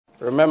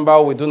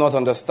Remember, we do not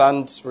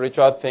understand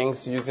spiritual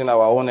things using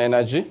our own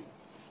energy,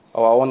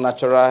 our own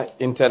natural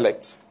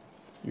intellect.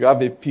 You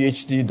have a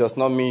PhD does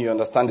not mean you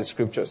understand the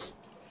scriptures.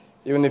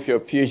 Even if your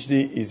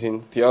PhD is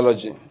in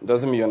theology, it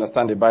doesn't mean you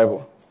understand the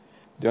Bible.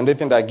 The only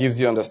thing that gives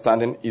you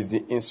understanding is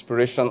the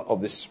inspiration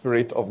of the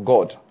Spirit of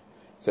God.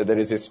 So there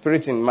is a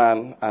spirit in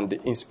man, and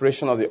the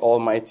inspiration of the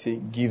Almighty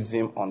gives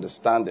him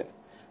understanding.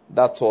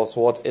 That was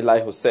what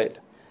Elihu said.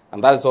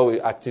 And that is what we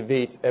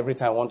activate every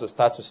time we want to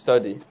start to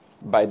study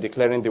by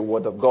declaring the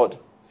word of God.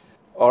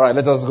 All right,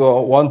 let us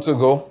go. 1 to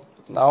go.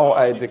 Now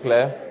I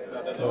declare,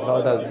 the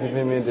Lord has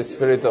given me the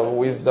spirit of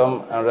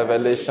wisdom and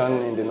revelation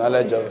in the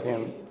knowledge of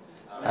him,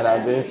 and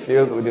I'm being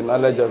filled with the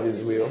knowledge of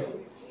his will,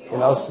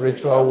 in all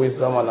spiritual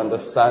wisdom and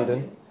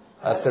understanding.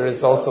 As a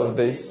result of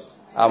this,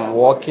 I'm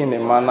walking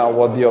in a manner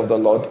worthy of the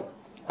Lord.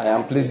 I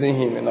am pleasing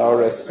him in all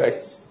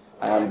respects.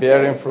 I am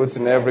bearing fruit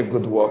in every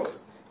good work,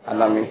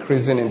 and I'm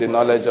increasing in the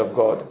knowledge of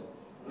God.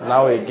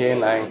 Now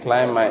again, I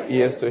incline my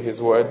ears to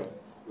his word.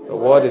 The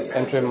word is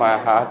entering my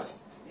heart.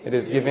 It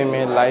is giving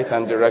me light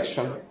and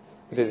direction.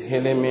 It is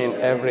healing me in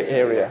every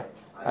area,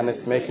 and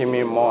it's making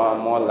me more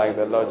and more like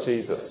the Lord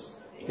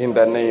Jesus. In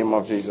the name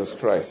of Jesus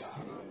Christ.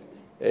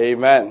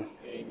 Amen.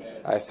 Amen.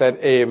 I said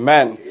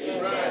amen.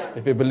 Amen.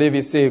 If you believe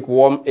it, say a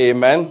warm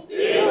amen.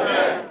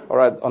 Amen. All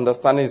right,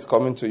 understanding is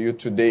coming to you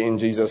today in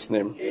Jesus'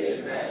 name.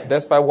 Amen.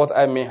 Despite what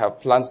I may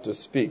have planned to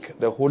speak,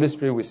 the Holy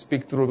Spirit will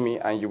speak through me,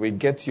 and you will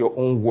get your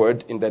own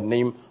word in the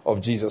name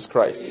of Jesus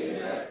Christ.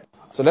 Amen.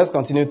 So let's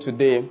continue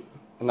today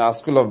in our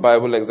School of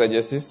Bible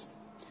Exegesis.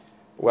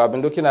 We have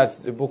been looking at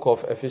the book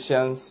of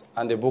Ephesians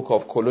and the book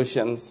of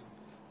Colossians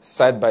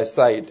side by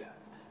side.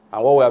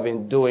 And what we have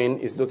been doing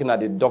is looking at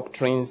the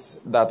doctrines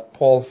that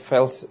Paul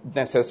felt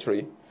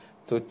necessary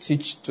to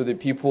teach to the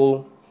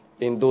people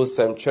in those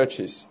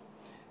churches.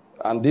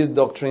 And these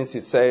doctrines,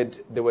 he said,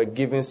 they were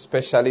given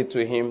specially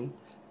to him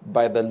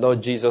by the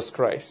Lord Jesus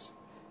Christ.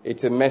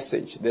 It's a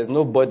message. There's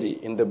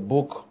nobody in the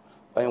book,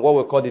 in what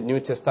we call the New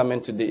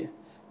Testament today.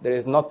 There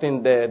is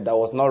nothing there that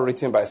was not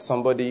written by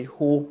somebody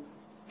who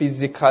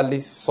physically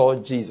saw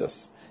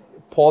Jesus.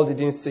 Paul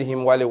didn't see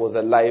him while he was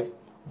alive,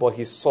 but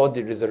he saw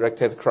the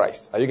resurrected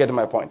Christ. Are you getting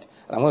my point?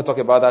 And I'm going to talk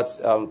about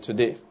that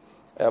today.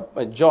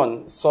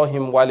 John saw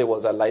him while he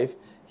was alive.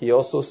 He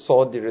also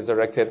saw the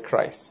resurrected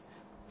Christ.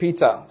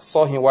 Peter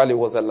saw him while he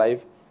was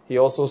alive. He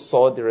also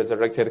saw the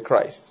resurrected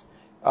Christ.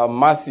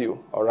 Matthew,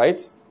 all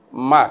right?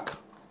 Mark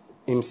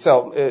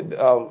himself,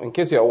 in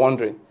case you are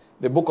wondering,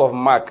 the book of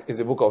Mark is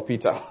the book of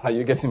Peter. Are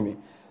you getting me?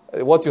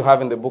 What you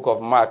have in the book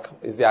of Mark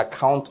is the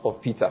account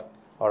of Peter,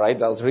 all right?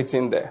 That was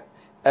written there.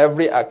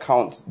 Every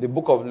account, the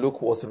book of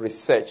Luke was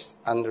researched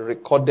and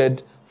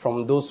recorded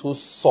from those who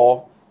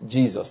saw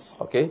Jesus,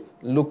 okay?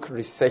 Luke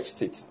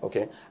researched it,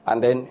 okay?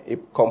 And then he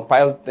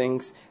compiled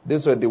things.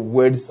 These were the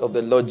words of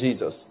the Lord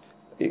Jesus.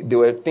 There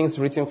were things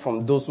written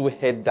from those who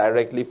heard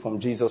directly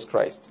from Jesus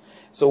Christ.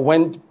 So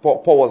when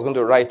Paul was going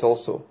to write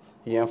also,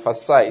 he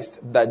emphasized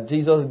that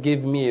Jesus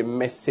gave me a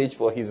message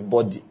for his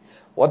body.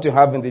 What you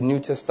have in the New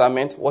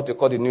Testament, what you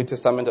call the New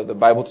Testament of the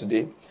Bible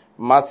today,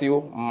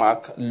 Matthew,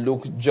 Mark,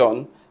 Luke,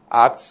 John,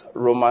 Acts,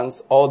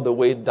 Romans, all the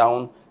way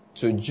down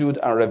to Jude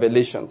and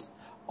Revelation.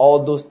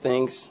 All those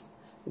things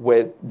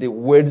were the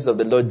words of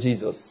the Lord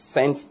Jesus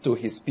sent to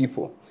his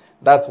people.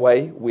 That's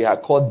why we are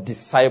called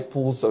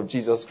disciples of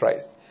Jesus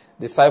Christ.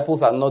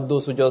 Disciples are not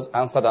those who just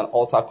answered an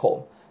altar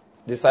call.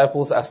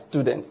 Disciples are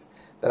students.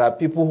 There are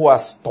people who are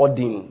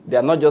studying. They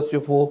are not just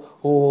people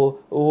who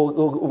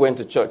went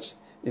to church.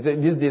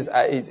 These days,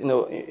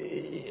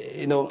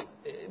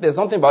 there's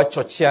something about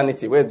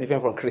churchianity where it's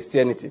different from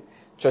Christianity.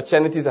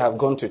 Churchianities have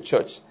gone to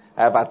church.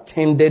 I have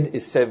attended a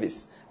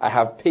service. I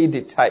have paid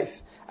a tithe.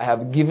 I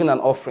have given an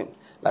offering.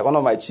 Like one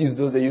of my chiefs,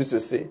 those they used to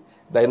say,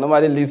 that he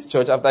normally leaves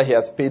church after he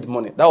has paid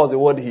money. That was the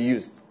word he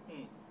used.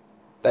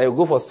 That you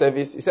go for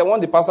service. He said, when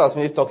the pastor has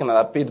finished talking and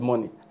I paid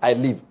money, I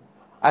leave.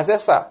 I said,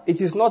 sir,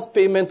 it is not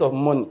payment of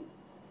money.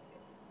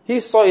 He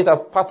saw it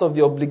as part of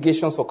the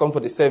obligations for coming for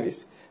the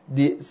service.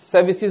 The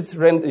services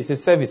is a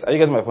service. Are you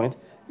getting my point?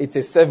 It's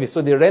a service.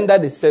 So they render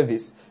the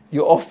service.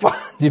 You offer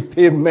the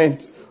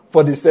payment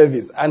for the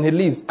service. And he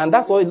leaves. And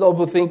that's what a lot of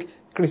people think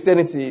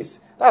Christianity is.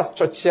 That's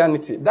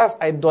churchianity. That's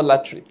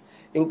idolatry.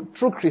 In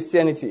true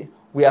Christianity,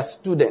 we are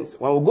students.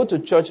 When we go to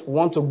church, we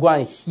want to go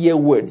and hear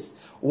words.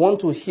 We want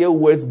to hear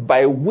words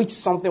by which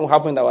something will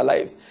happen in our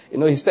lives.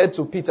 He said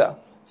to Peter,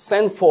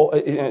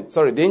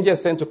 the angel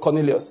sent to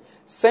Cornelius,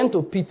 send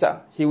to Peter,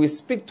 he will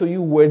speak to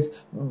you words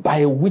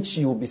by which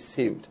you will be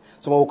saved.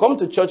 So when we come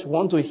to church, we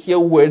want to hear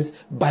words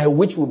by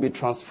which we will be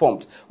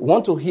transformed. We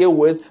want to hear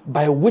words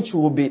by which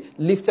we will be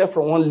lifted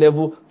from one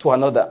level to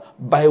another,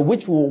 by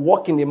which we will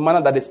walk in a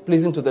manner that is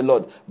pleasing to the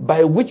Lord,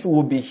 by which we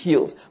will be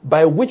healed,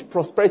 by which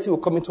prosperity will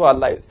come into our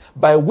lives,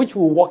 by which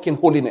we will walk in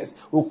holiness.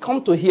 We'll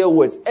come to hear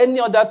words.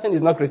 Any other thing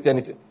is not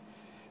Christianity.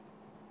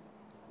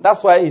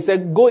 That's why he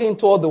said, go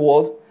into all the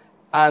world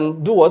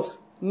and do what?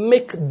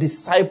 Make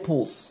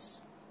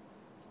disciples.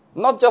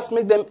 Not just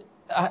make them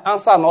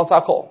answer an altar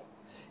call.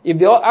 If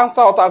they all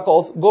answer altar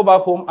calls, go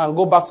back home and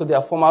go back to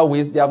their former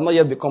ways, they have not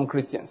yet become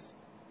Christians.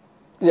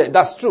 Yeah,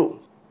 that's true.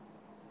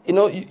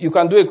 You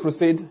can do a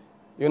crusade.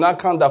 You now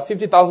count that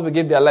 50,000 people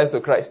gave their lives to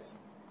Christ.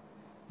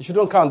 You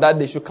shouldn't count that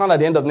day. You should count at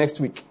the end of next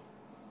week.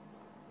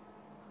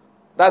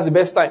 That's the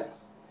best time.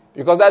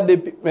 Because that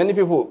day, many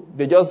people,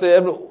 they just say,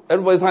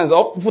 everybody's hands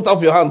up, put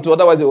up your hand too,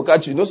 otherwise they will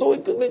catch you. So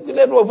let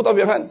everyone put up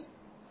your hands.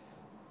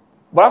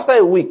 But after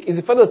a week, is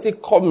the fellow still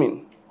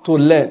coming to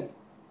learn?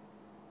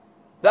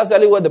 That's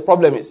really where the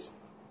problem is.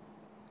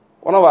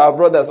 One of our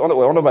brothers,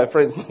 one of my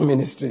friends in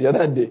ministry the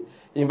other day,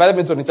 he invited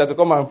me to the church to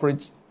come and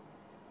preach.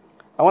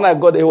 And when I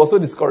got there, he was so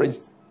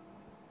discouraged.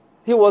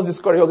 He was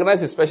discouraged. He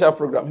organized a special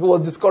program. He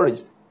was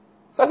discouraged.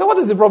 So I said, what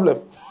is the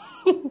problem?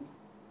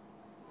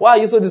 Why are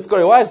you so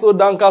discouraged? Why are you so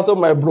downcast, oh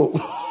my bro?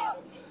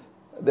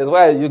 That's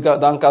why you got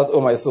downcast,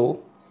 oh my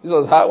soul. This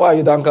was why are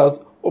you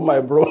downcast, oh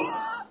my bro?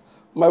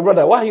 My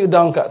brother, why are you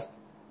downcast?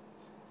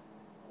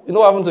 You know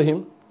what happened to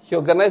him? He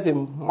organized a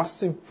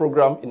massive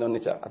program in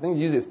Onitsha. I think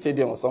he used a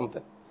stadium or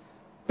something.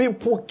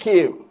 People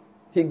came.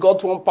 He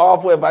got one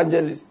powerful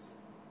evangelist.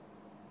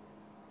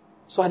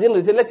 So at the end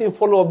of the day, let him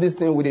follow up this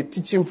thing with a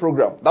teaching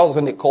program. That was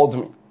when they called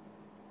me.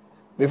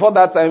 Before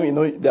that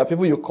time, there are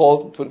people you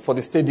call for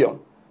the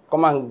stadium.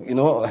 Come and,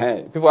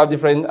 people have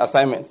different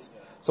assignments.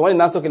 So when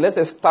he asked, okay, let's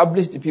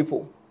establish the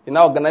people. He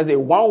now organized a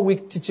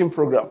 1-week teaching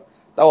program.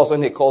 That was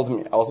when they called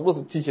me. I was supposed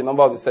to teach a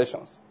number of the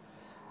sessions.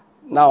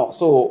 Now,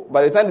 so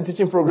by the time the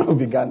teaching program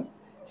began,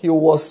 he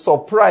was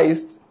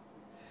surprised.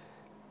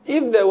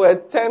 If there were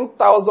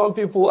 10,000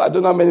 people, I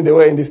don't know how many there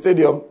were in the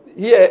stadium,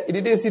 here, he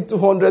didn't see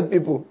 200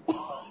 people.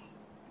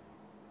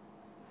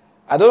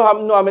 I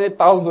don't know how many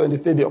thousands were in the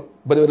stadium,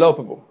 but there were a lot of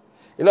people.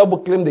 A lot of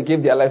people claimed they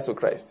gave their lives to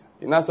Christ.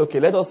 And that's okay,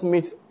 let us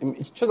meet.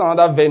 He chose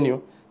another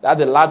venue that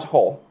had a large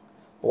hall,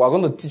 but we're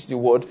going to teach the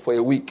word for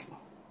a week.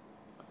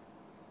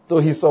 To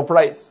his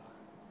surprise,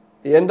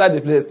 he entered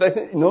the place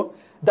expecting,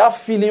 that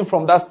feeling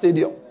from that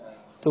stadium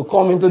to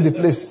come into the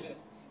place.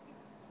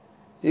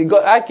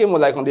 I came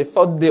on the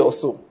third day or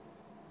so.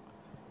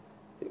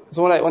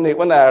 So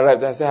when I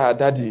arrived, I said,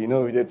 Daddy,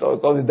 they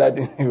call me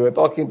Daddy. We were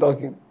talking.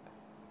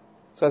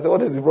 So I said,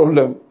 what is the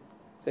problem? He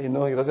said, he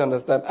doesn't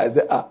understand. I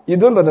said, you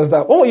don't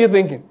understand. What were you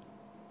thinking?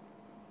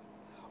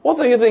 What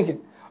are you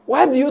thinking?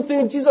 Why do you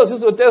think Jesus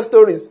used to tell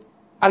stories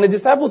and the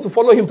disciples to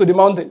follow him to the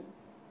mountain?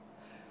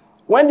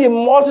 When the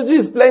multitude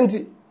is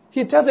plenty,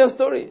 he tells them a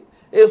story.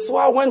 A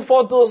sower went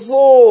forth to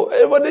sow.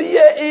 Everybody,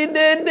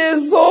 they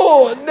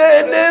sow.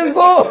 They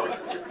sow.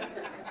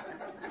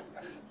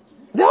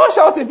 They all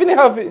shouting, feeling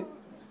happy.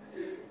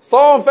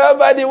 Some fell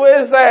by the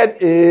wayside.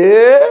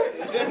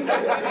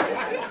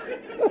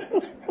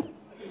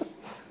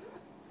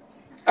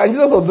 And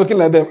Jesus was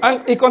looking at them.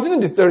 And he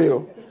continued the story.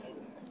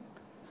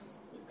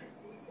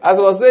 As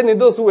I was saying,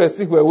 those who were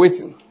sick were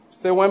waiting.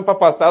 Say, when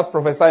Papa starts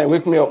prophesying,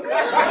 wake me up.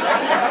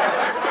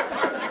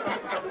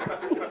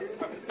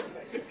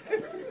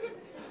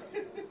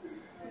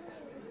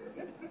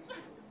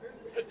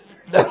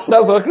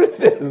 That's what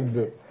Christians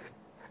do.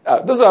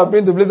 Those who have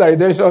been to Bliss and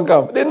Redemption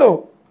Camp, they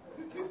know.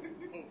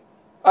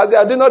 As they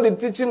are doing all the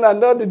teaching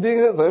and all the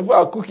things, some people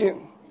are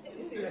cooking.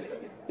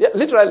 Yeah,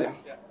 literally.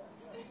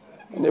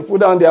 And they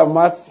put down their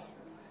mats.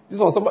 This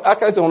one, I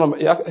carried one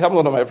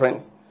of my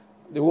friends.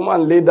 The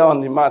woman laid down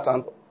on the mat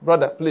and,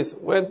 brother, please,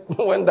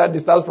 when that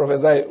starts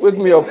prophesying, wake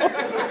me up.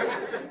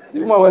 The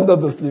woman went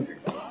out to sleep.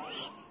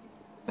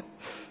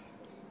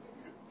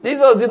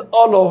 Jesus did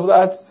all of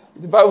that.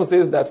 The Bible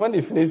says that when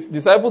he finished,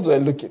 disciples were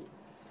looking.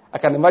 I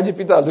can imagine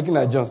Peter looking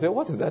at John, saying,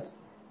 what is that?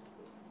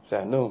 He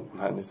said, no.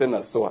 And he said,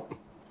 a sower.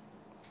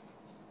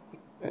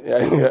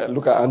 Yeah,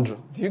 look at Andrew.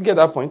 Do you get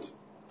that point?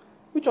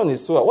 Which one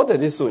is sower? What are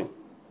they sowing?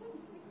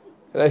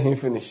 Let him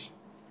finish.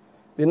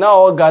 They now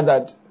all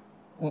gathered,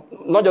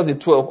 not just the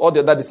 12, all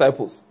the other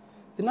disciples.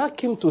 They now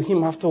came to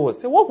him afterwards.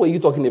 Say, what were you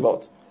talking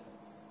about?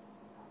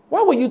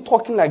 Why were you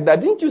talking like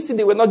that? Didn't you see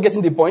they were not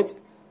getting the point?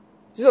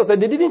 Jesus said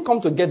they didn't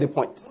come to get the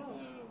point.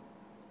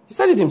 He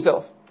said it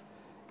himself.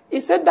 He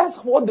said that's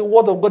what the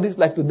word of God is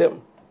like to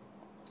them.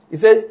 He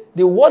said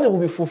the word will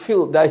be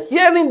fulfilled. That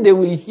hearing they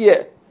will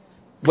hear,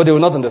 but they will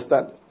not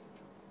understand.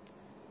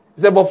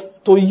 He said,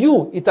 but to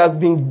you it has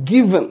been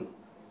given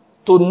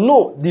to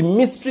know the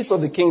mysteries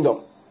of the kingdom.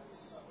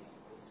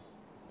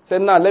 He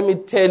said, now let me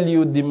tell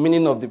you the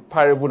meaning of the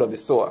parable of the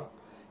sower.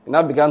 He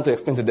now began to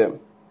explain to them.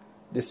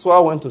 The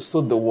sower went to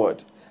sow the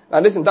word.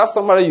 Now listen, that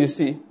summary you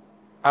see,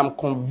 I'm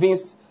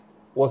convinced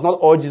was not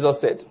all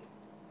Jesus said.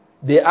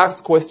 They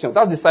asked questions.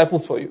 That's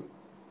disciples for you.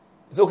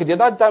 He said, okay, the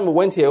other time we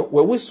went here,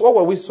 what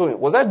were we sowing?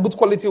 Was that good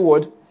quality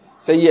word?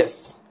 Say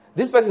yes.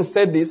 This person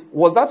said this.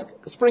 Was that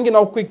springing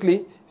up quickly?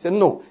 He said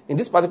no. In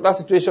this particular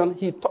situation,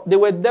 they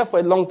were there for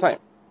a long time.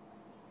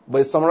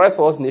 But it's summarized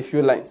for us in a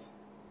few lines.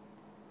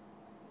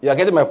 You are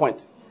getting my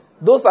point?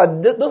 Those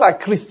are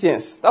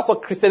Christians. That's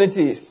what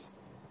Christianity is.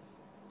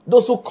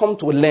 Those who come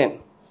to learn.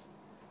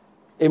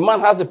 A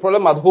man has a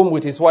problem at home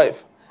with his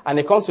wife, and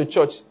he comes to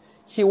church.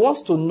 He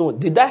wants to know,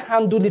 did I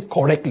handle it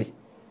correctly?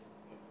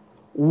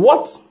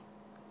 What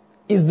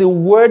is the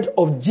word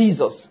of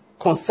Jesus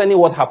concerning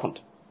what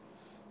happened?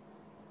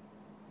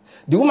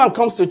 The woman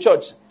comes to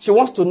church. She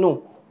wants to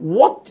know,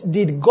 What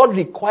did God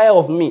require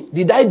of me?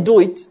 Did I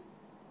do it?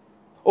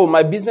 Oh,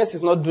 my business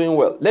is not doing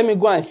well. Let me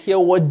go and hear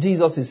what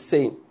Jesus is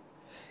saying.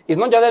 It's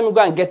not just let me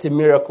go and get a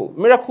miracle.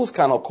 Miracles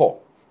can occur.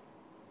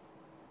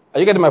 Are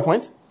you getting my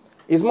point?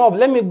 It's more of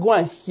let me go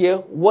and hear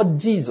what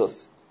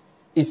Jesus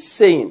is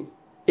saying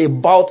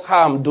about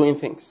how I'm doing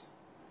things.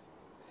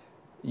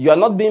 You are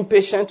not being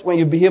patient when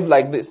you behave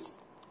like this.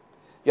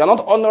 You are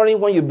not honoring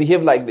when you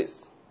behave like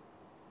this.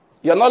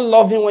 You are not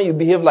loving when you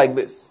behave like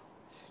this.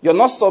 You are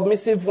not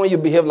submissive when you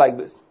behave like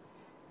this.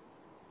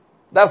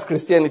 That's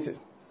Christianity.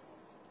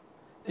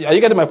 Are you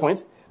getting my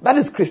point? That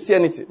is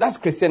Christianity. That's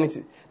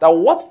Christianity. That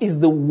what is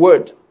the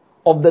word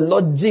of the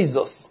Lord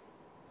Jesus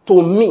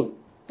to me?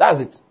 That's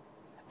it.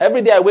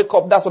 Every day I wake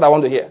up, that's what I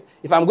want to hear.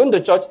 If I'm going to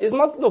church, it's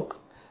not,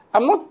 look,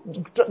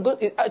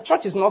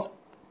 church is not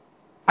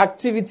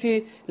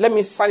activity, let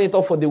me sign it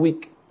up for the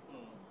week.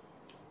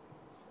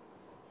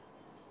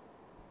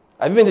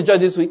 Have you been to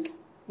church this week?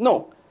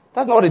 No,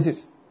 that's not what it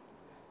is.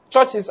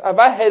 Church is, have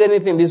I heard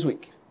anything this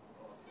week?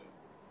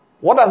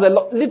 What is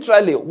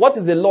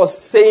the Lord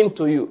saying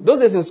to you? Those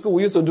days in school,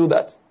 we used to do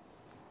that.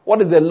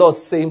 What is the Lord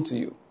saying to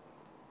you?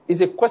 It's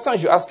a question you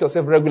should ask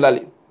yourself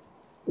regularly.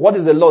 What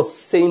is the Lord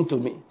saying to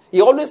me? He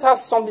always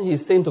has something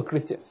he's saying to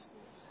Christians.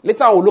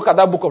 Later on, we'll look at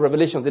that book of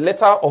Revelations, the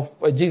letter of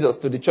Jesus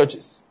to the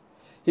churches.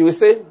 He will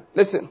say,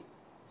 listen,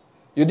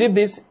 you did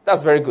this,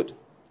 that's very good.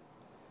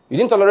 You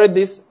didn't tolerate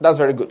this, that's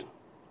very good.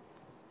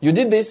 You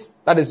did this,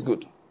 that is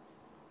good.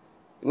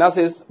 He now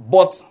says,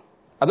 but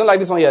I don't like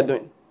this one you are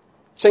doing.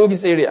 Change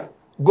this area.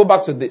 Go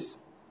back to this.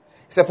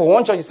 He said, for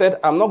one church, he said,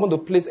 I'm not going to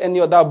place any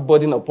other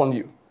burden upon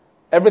you.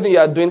 Everything you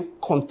are doing,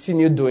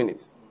 continue doing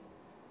it.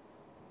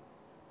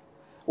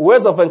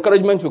 Words of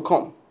encouragement will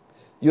come.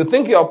 You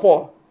think you are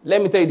poor.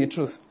 Let me tell you the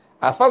truth.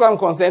 As far as I'm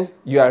concerned,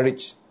 you are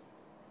rich.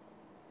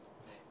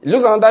 He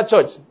looks around that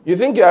church. You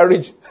think you are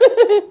rich.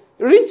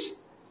 Rich?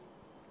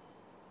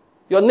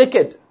 You're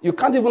naked. You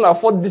can't even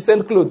afford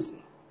decent clothes.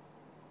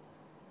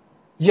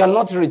 You are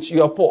not rich.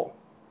 You are poor.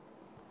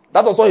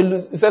 That was what he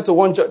said to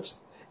one church.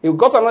 He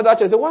got to another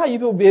church and said, why are you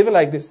people behaving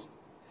like this?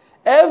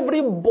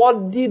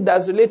 Everybody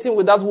that's relating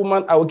with that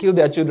woman, I will kill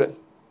their children.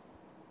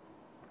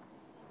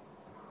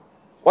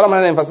 What am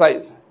I going to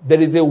emphasize?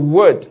 There is a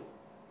word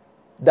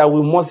that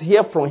we must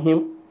hear from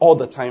him all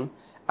the time.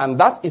 And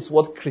that is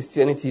what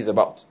Christianity is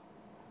about.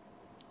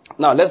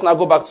 Now, let's now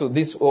go back to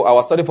this,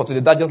 our study for today.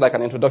 That's just like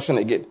an introduction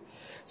again.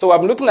 So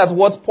I'm looking at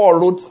what Paul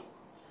wrote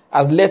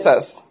as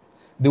letters,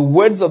 the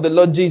words of the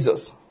Lord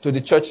Jesus to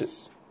the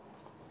churches.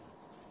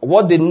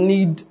 What they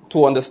need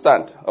to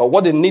understand, or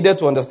what they needed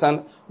to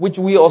understand, which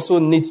we also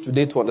need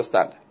today to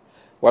understand.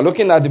 We're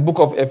looking at the book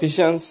of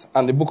Ephesians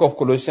and the book of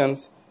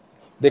Colossians.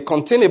 They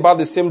contain about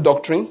the same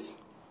doctrines.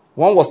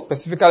 One was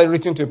specifically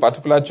written to a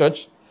particular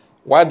church,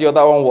 while the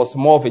other one was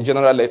more of a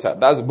general letter.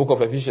 That's the book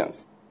of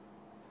Ephesians.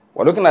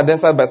 We're looking at them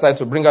side by side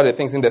to bring out the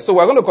things in there. So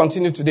we're going to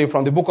continue today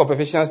from the book of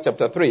Ephesians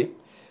chapter 3.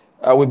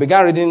 We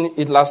began reading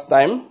it last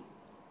time.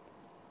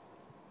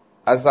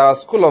 As our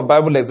School of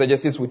Bible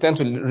Exegesis, we tend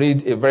to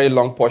read a very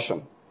long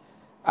portion.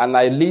 And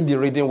I lead the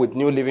reading with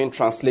New Living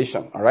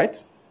Translation. All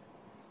right?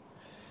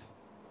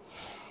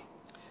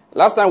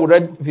 Last time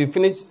we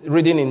finished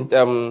reading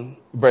in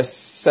verse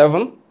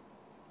 7.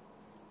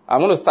 I'm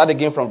going to start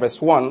again from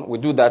verse 1. We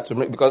do that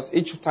because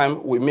each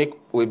time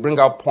we bring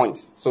out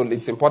points. So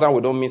it's important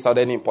we don't miss out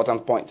any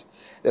important point.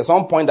 There's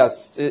one point that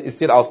is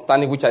still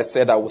outstanding, which I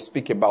said I will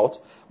speak about.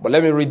 But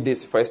let me read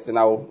this first, and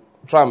I'll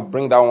try and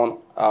bring that one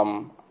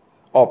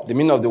up. The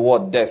meaning of the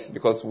word death,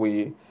 because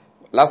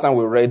last time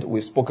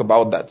we spoke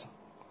about that.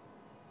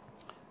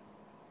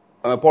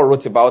 Paul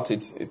wrote about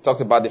it. He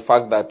talked about the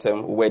fact that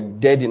we were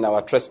dead in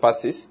our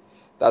trespasses.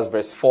 That's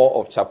verse 4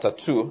 of chapter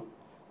 2.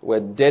 We're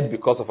dead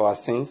because of our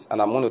sins,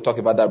 and I'm going to talk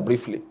about that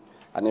briefly.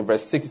 And in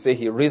verse 6, he says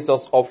he raised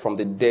us up from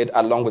the dead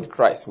along with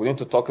Christ. We need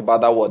to talk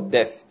about that word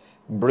death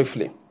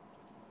briefly.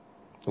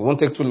 It won't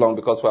take too long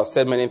because we have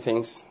said many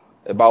things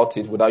about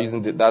it without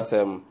using the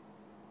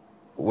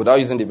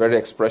very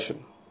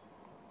expression.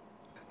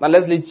 Now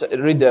let's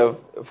read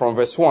from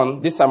verse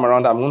 1. This time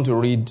around, I'm going to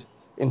read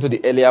into the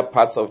earlier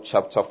parts of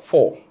chapter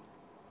 4.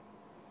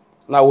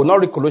 Now, I will not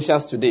read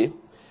Colossians today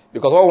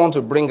because what I want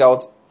to bring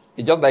out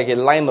is just like a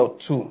line or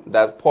two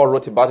that Paul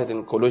wrote about it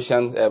in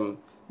Colossians,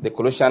 the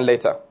Colossian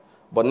letter.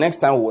 But next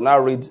time, we will now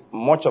read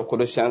much of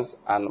Colossians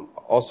and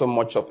also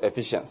much of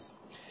Ephesians.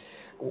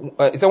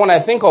 So when I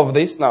think of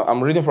this, now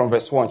I'm reading from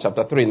verse 1,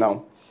 chapter 3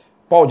 now.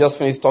 Paul just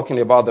finished talking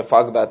about the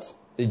fact that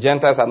the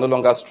Gentiles are no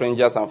longer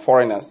strangers and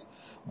foreigners,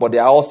 but they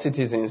are all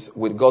citizens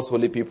with God's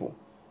holy people.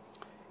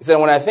 He said,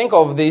 when I think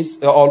of this,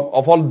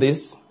 of all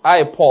this,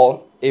 I,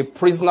 Paul, a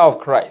prisoner of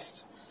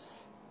Christ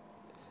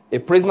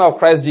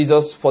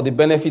Jesus for the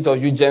benefit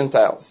of you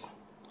Gentiles,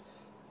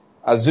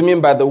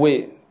 assuming, by the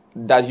way,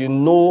 that you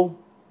know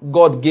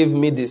God gave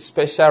me the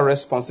special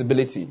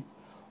responsibility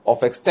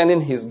of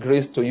extending his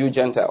grace to you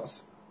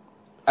Gentiles.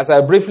 As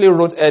I briefly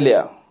wrote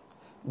earlier,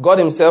 God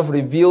himself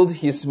revealed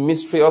his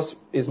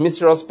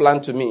mysterious plan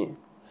to me.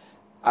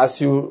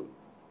 As you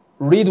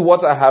read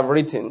what I have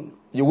written,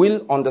 you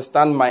will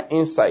understand my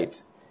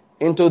insight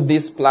into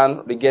this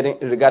plan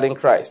regarding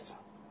Christ.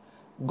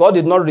 God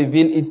did not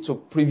reveal it to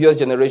previous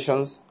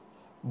generations,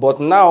 but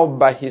now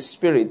by his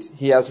Spirit,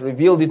 he has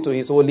revealed it to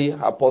his holy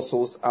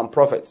apostles and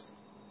prophets.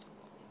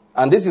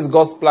 And this is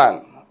God's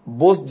plan.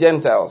 Both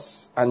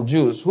Gentiles and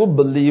Jews who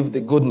believe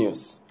the good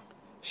news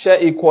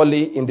share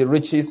equally in the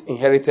riches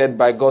inherited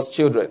by God's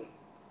children.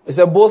 It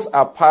said both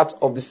are part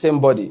of the same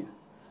body,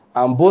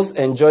 and both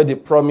enjoy the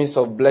promise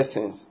of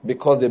blessings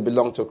because they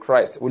belong to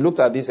Christ. We looked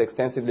at this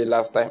extensively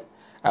last time.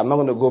 I'm not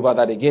going to go over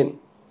that again.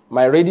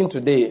 My reading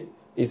today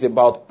is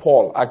about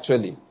Paul,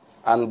 actually,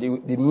 and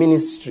the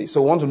ministry.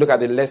 So we want to look at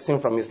the lesson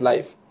from his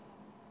life.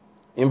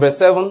 In verse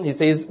 7, he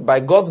says,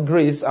 by God's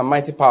grace and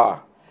mighty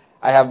power,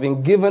 I have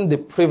been given the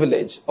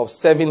privilege of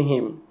serving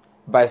him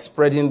by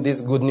spreading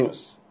this good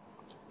news.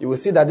 You will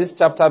see that this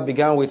chapter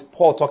began with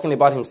Paul talking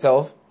about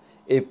himself,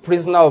 a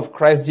prisoner of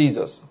Christ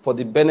Jesus for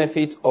the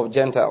benefit of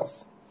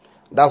Gentiles.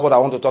 That's what I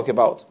want to talk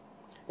about.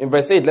 In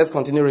verse 8, let's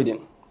continue reading.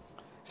 It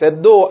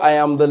said, though I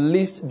am the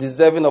least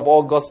deserving of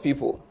all God's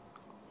people,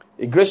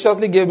 he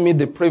graciously gave me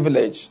the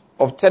privilege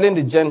of telling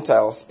the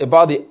Gentiles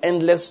about the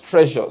endless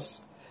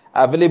treasures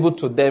available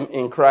to them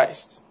in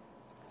Christ.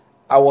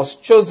 I was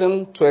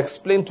chosen to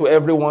explain to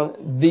everyone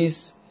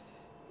this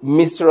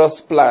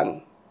mysterious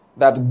plan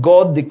that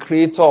God, the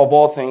creator of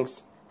all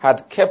things,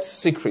 had kept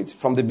secret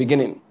from the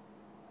beginning.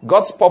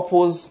 God's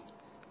purpose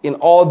in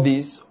all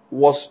this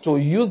was to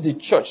use the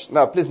church.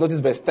 Now, please notice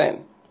verse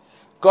 10.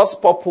 God's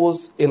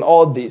purpose in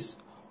all this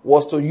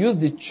was to use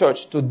the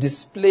church to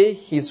display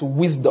his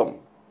wisdom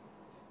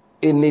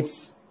in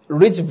its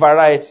rich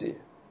variety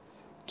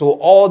to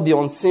all the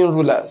unseen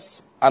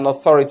rulers and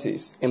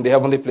authorities in the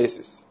heavenly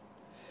places.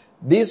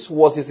 This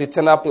was his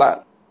eternal plan,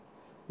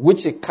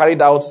 which he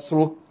carried out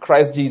through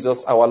Christ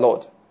Jesus our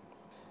Lord.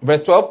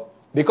 Verse 12,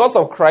 because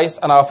of Christ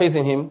and our faith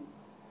in him,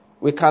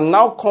 we can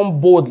now come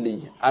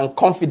boldly and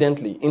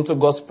confidently into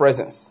God's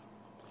presence.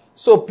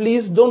 So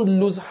please don't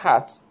lose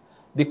heart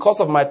because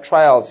of my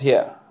trials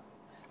here.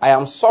 I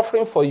am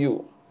suffering for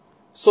you,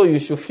 so you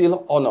should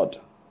feel honored.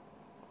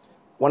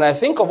 When I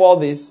think of all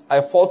this, I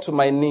fall to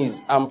my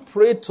knees and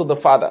pray to the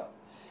Father,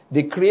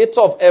 the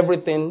creator of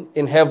everything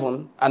in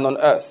heaven and on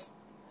earth.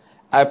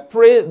 I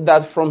pray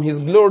that from his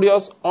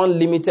glorious,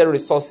 unlimited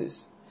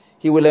resources,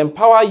 he will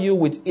empower you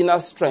with inner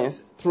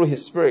strength through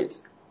his Spirit.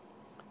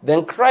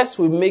 Then Christ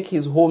will make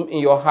his home in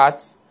your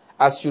hearts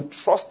as you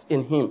trust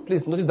in him.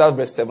 Please notice that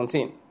verse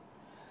 17.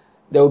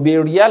 There will be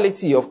a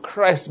reality of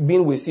Christ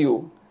being with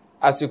you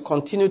as you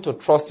continue to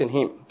trust in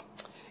him.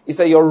 He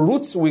said your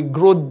roots will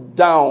grow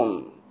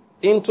down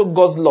into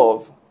God's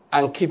love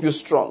and keep you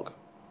strong.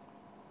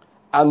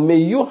 And may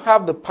you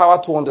have the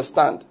power to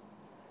understand,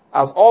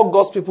 as all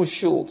God's people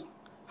should,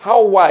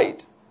 how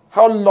wide,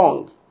 how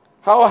long,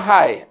 how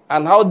high,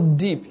 and how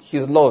deep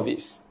his love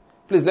is.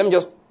 Please, let me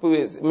just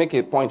make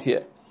a point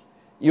here.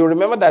 You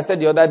remember that I said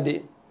the other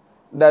day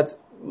that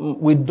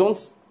we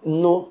don't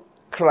know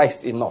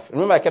Christ enough.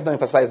 Remember I kept on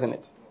emphasizing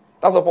it.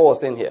 That's what Paul was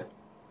saying here.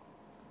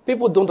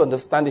 People don't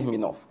understand him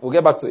enough. We'll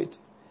get back to it.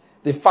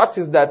 The fact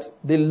is that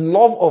the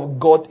love of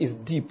God is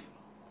deep,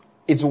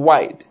 it's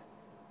wide,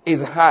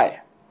 it's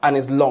high, and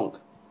it's long.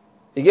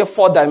 He gave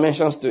 4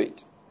 dimensions to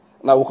it.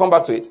 Now we'll come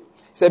back to it. He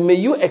said, may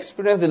you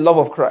experience the love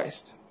of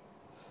Christ,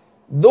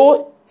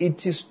 though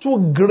it is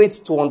too great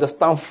to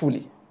understand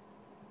fully.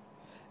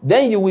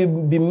 Then you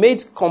will be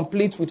made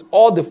complete with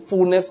all the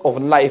fullness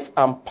of life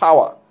and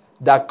power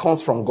that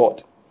comes from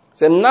God.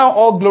 So now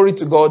all glory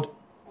to God,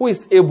 who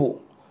is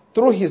able,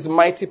 through his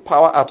mighty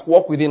power at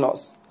work within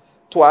us,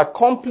 to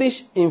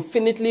accomplish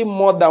infinitely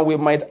more than we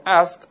might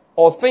ask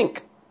or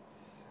think.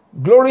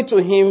 Glory to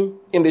him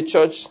in the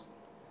church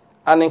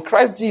and in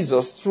Christ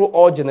Jesus through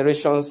all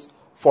generations,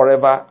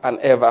 forever and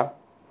ever.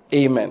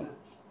 Amen.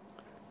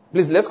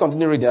 Please, let's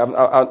continue reading. I'm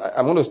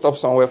going to stop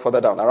somewhere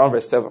further down, around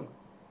verse 7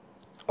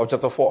 of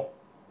chapter 4.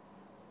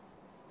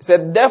 It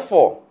said,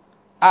 therefore,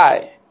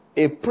 I,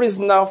 a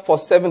prisoner for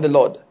serving the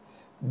Lord,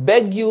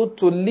 beg you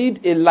to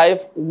lead a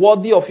life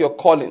worthy of your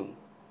calling,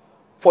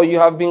 for you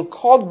have been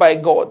called by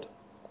God.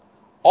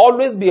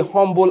 Always be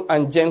humble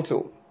and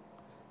gentle.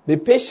 Be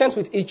patient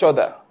with each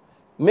other,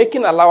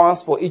 making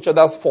allowance for each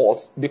other's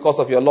faults because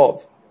of your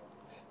love.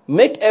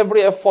 Make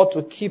every effort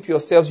to keep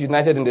yourselves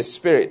united in the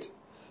Spirit,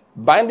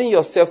 binding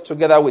yourself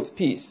together with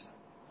peace.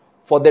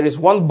 For there is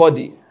one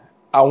body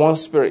and one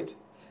Spirit,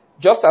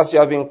 just as you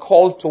have been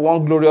called to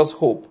one glorious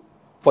hope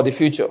for the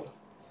future.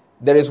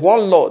 There is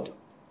one Lord,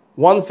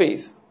 one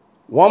faith,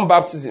 one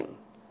baptism,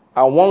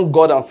 and one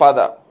God and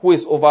Father who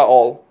is over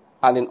all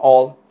and in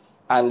all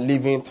and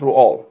living through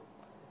all.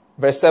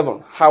 Verse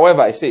 7,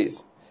 however, it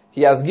says,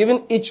 he has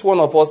given each one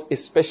of us a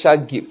special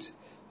gift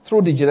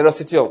through the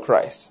generosity of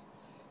Christ.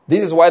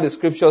 This is why the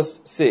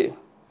scriptures say,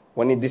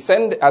 when he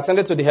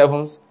ascended to the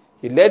heavens,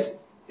 he led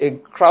a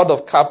crowd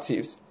of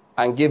captives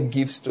and gave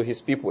gifts to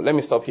his people. Let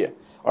me stop here.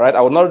 All right,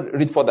 I will not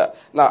read further.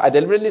 Now, I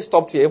deliberately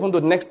stopped here, even though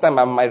next time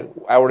I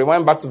will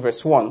rewind back to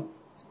verse 1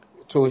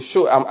 to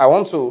show, I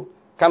want to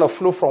kind of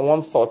flow from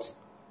one thought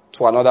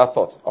to another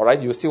thought. All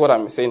right, you'll see what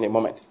I'm saying in a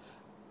moment.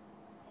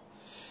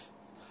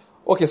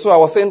 Okay, so I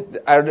was saying,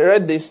 I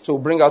read this to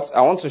bring out,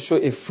 I want to show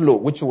a flow,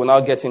 which we will now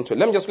get into.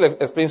 Let me just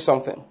explain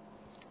something.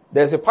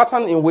 There's a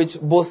pattern in which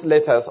both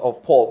letters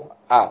of Paul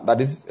are,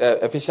 that is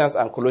Ephesians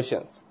and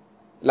Colossians.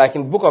 Like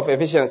in the book of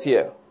Ephesians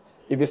here,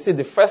 if you see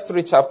the first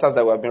 3 chapters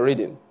that we have been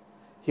reading,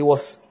 he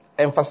was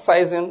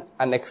emphasizing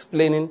and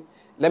explaining,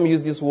 let me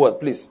use this word,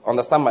 please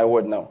understand my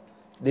word now,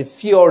 the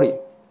theory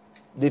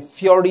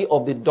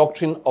of the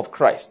doctrine of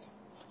Christ.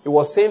 He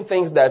was saying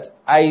things that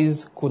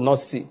eyes could not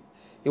see.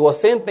 He was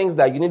saying things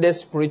that you needed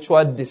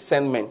spiritual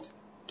discernment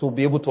to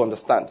be able to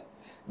understand.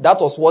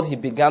 That was what he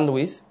began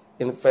with.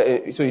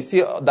 So you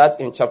see that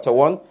in chapter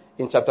 1,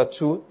 in chapter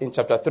 2, in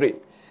chapter 3.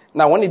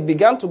 Now, when it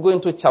began to go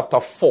into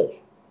chapter 4,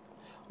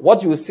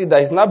 what you will see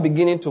that he's now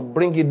beginning to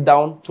bring it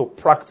down to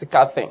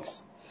practical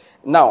things.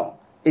 Now,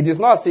 it is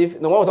not as if,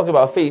 when we're talking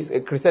about faith,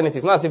 Christianity,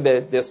 it's not as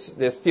if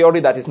there's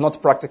theory that is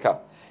not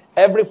practical.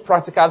 Every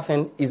practical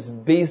thing is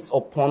based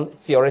upon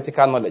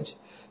theoretical knowledge.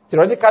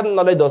 Theoretical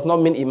knowledge does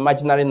not mean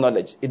imaginary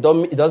knowledge. It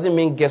doesn't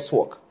mean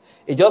guesswork.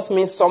 It just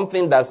means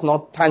something that's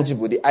not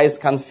tangible, the eyes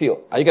can't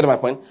feel. Are you getting my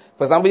point?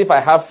 For example, if I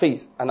have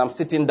faith and I'm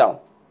sitting down,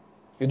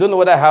 you don't know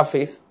whether I have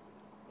faith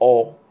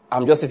or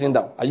I'm just sitting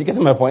down. Are you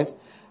getting my point?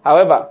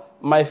 However,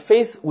 my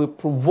faith will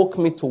provoke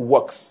me to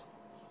works.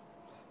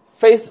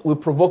 Faith will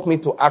provoke me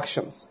to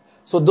actions.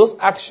 So those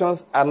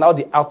actions are now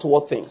the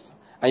outward things.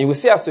 And you will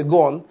see as we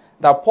go on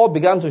that Paul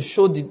began to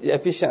show the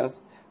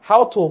Ephesians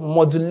how to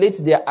modulate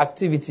their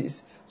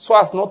activities so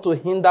as not to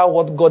hinder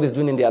what God is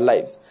doing in their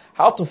lives.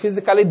 How to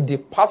physically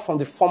depart from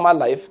the former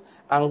life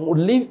and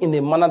live in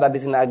a manner that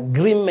is in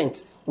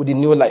agreement with the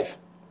new life.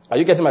 Are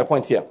you getting my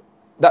point here?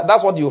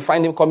 That's what you'll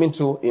find him coming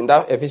to in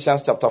that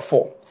Ephesians chapter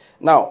 4.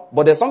 Now,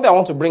 but there's something I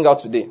want to bring out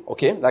today,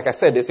 okay? Like I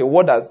said, there's a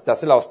word that's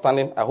still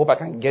outstanding. I hope I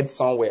can get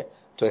somewhere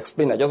to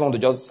explain. I don't want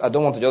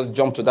to just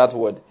jump to that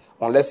word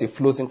unless it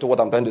flows into what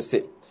I'm trying to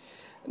say.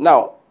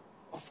 Now,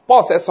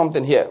 Paul says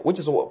something here, which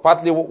is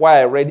partly why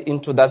I read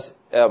into that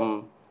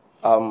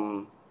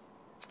earlier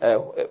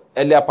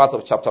part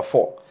of chapter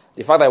 4.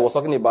 The fact that I was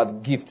talking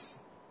about gifts,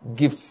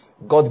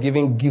 God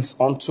giving gifts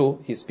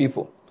unto his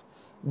people.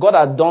 God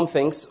had done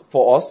things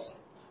for us.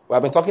 We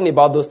have been talking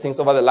about those things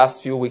over the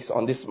last few weeks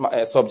on this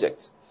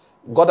subject.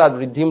 God had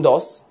redeemed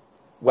us.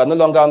 We are no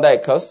longer under a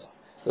curse.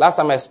 Last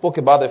time I spoke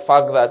about the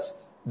fact that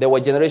there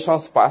were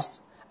generations past,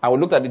 and we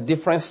looked at the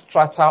different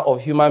strata of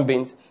human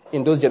beings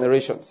in those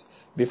generations.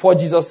 Before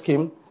Jesus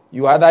came,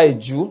 you were either a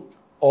Jew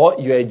or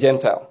you were a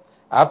Gentile.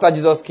 After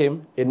Jesus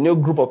came, a new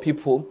group of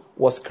people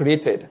was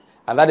created,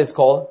 and that is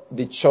called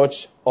the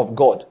Church of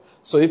God.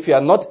 So if you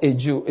are not a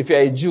Jew, if you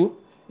are a Jew,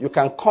 you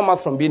can come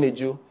out from being a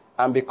Jew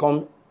and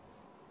become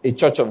a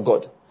Church of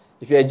God.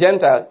 If you're a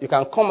Gentile, you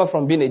can come out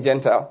from being a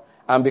Gentile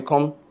and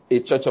become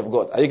a Church of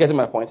God. Are you getting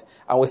my point?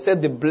 And we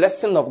said the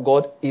blessing of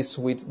God is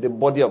with the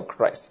body of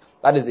Christ.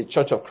 That is the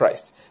Church of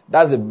Christ.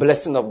 That's the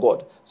blessing of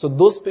God. So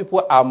those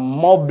people are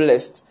more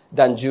blessed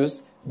than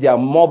Jews. They are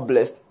more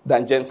blessed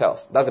than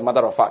Gentiles. That's a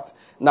matter of fact.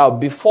 Now,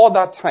 before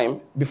that time,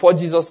 before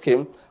Jesus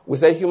came, we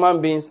said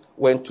human beings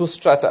were in 2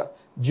 strata,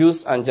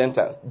 Jews and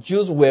Gentiles.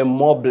 Jews were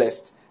more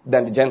blessed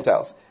than the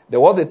Gentiles. There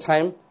was a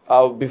time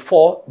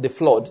before the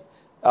flood,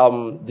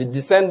 the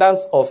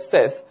descendants of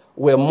Seth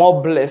were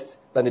more blessed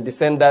than the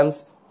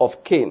descendants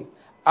of Cain.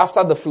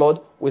 After the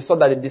flood, we saw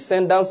that the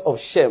descendants of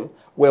Shem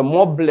were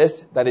more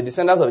blessed than the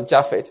descendants of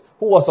Japheth,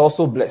 who was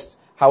also blessed.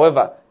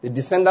 However, the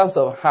descendants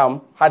of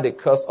Ham had a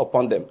curse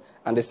upon them,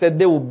 and they said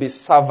they would be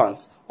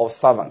servants of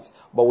servants.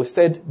 But we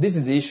said this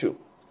is the issue.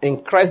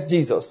 In Christ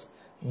Jesus,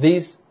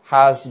 this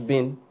has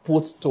been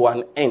put to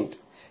an end.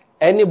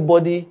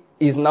 Anybody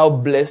is now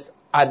blessed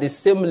at the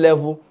same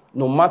level,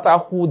 no matter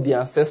who the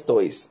ancestor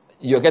is.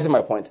 You're getting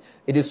my point?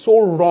 It is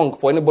so wrong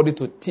for anybody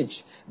to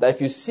teach that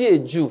if you see a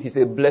Jew, he's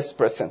a blessed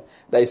person.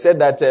 That he said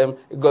that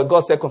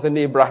God said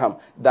concerning Abraham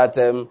that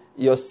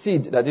your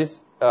seed, that is,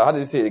 how did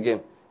he say it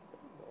again?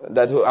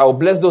 That I will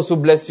bless those who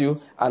bless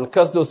you and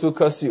curse those who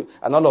curse you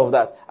and all of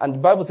that. And the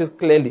Bible says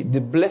clearly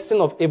the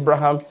blessing of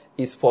Abraham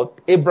is for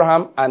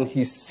Abraham and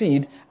his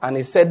seed. And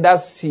he said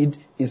that seed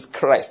is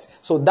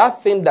Christ. So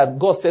that thing that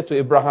God said to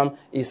Abraham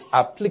is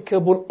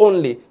applicable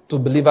only to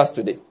believers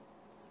today.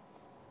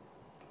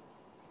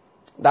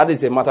 That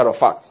is a matter of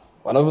fact.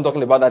 We're not even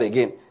talking about that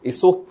again. It's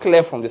so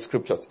clear from the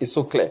scriptures. It's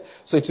so clear.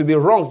 So it will be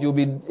wrong. You'll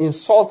be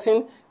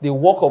insulting the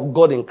work of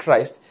God in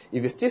Christ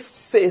if you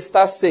still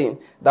start saying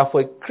that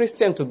for a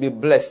Christian to be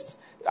blessed.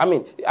 I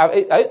mean,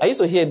 I used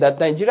to hear that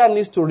Nigeria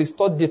needs to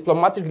restore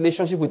diplomatic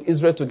relationship with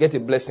Israel to get a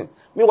blessing.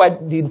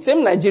 Meanwhile, the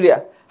same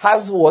Nigeria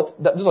has what?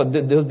 Those are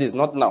those days,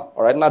 not now.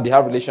 All right, now they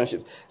have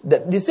relationships.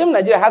 The same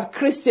Nigeria has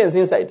Christians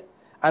inside.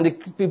 And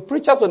the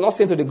preachers were not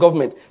saying to the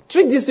government,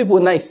 treat these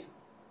people nice.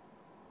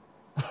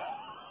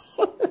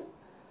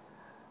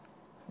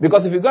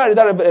 Because if you go and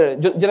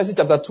read that Genesis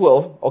chapter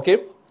 12,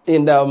 okay,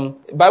 in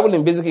Bible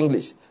in Basic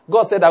English,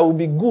 God said, I will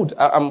be good.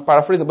 I'm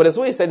paraphrasing, but that's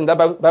what he said in that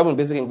Bible in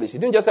Basic English. He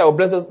didn't just say, I will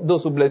bless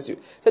those who bless you.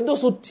 He said,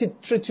 those who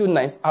treat you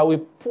nice, I will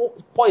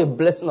pour a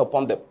blessing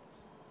upon them.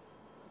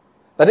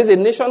 That is a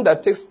nation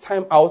that takes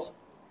time out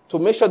to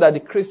make sure that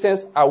the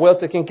Christians are well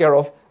taken care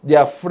of. They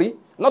are free.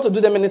 Not to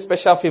do them any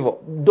special favor.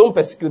 Don't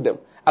persecute them.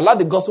 Allow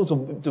the gospel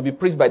to be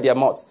preached by their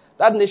mouths.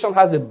 That nation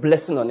has a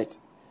blessing on it.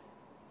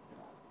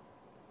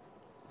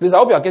 Please, I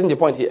hope you are getting the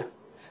point here.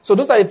 So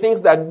those are the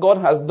things that God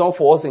has done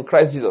for us in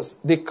Christ Jesus.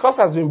 The curse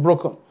has been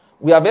broken.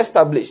 We have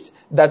established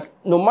that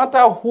no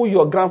matter who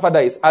your grandfather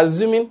is,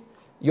 assuming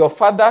your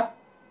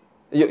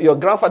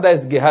grandfather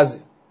is Gehazi,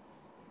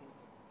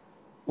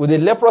 with the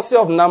leprosy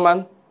of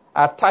Naaman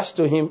attached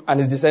to him and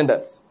his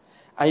descendants,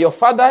 and your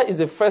father is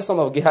the first son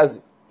of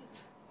Gehazi,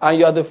 and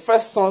you are the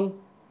first son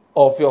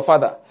of your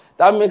father,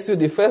 that makes you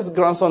the first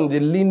grandson in the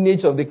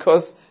lineage of the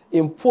curse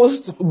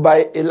imposed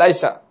by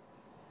Elisha.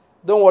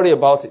 Don't worry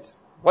about it.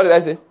 What did I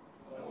say?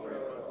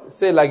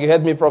 Say it like you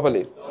heard me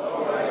properly.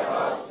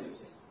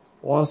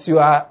 Once you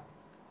are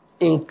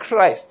in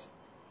Christ,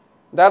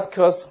 that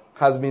curse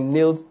has been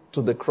nailed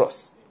to the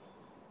cross.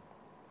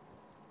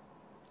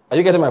 Are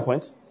you getting my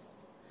point?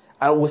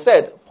 And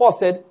Paul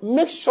said,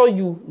 make sure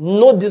you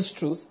know this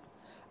truth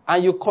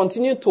and you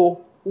continue to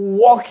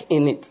walk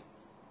in it.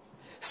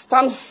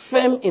 Stand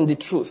firm in the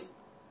truth.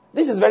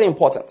 This is very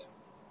important.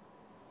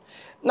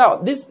 Now,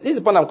 this is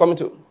the point I'm coming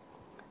to.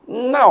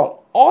 Now,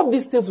 all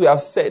these things we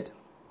have said,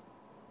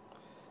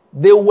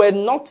 they were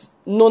not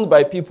known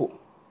by people.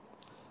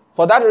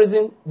 For that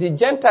reason, the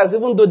Gentiles,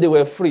 even though they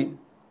were free,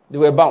 they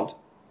were bound.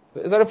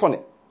 It's very funny.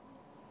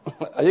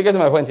 Are you getting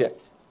my point here?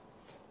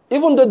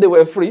 Even though they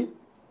were free,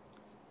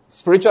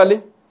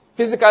 spiritually,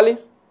 physically,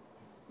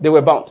 they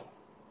were bound.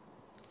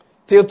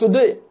 Till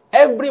today,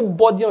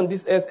 everybody on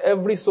this earth,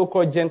 every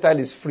so-called Gentile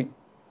is free.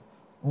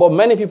 But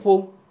many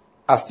people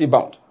are still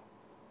bound.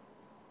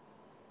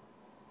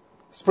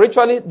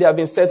 Spiritually, they have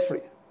been set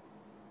free.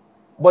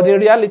 But in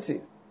reality,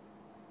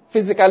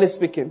 physically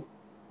speaking,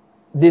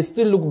 they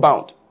still look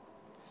bound.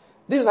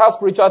 This is how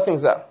spiritual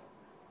things are.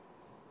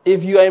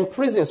 If you are in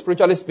prison,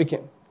 spiritually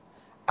speaking,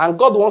 and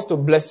God wants to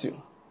bless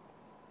you,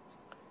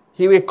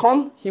 He will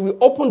come, He will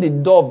open the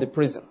door of the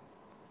prison,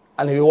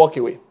 and He will walk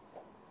away.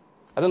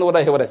 I don't know whether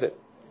I hear what I said.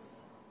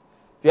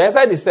 If you are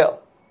inside the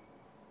cell,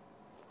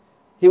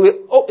 He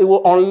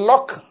will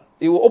unlock,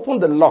 He will open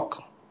the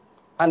lock,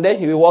 and then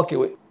He will walk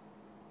away.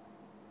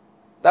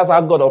 That's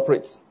how God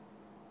operates.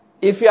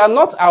 If you are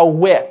not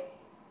aware,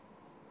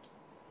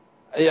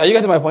 are you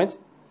getting my point?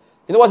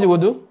 You know what He will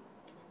do?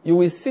 You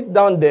will sit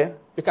down there.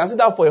 You can sit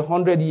down for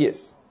 100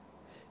 years.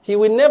 He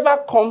will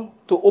never come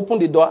to open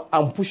the door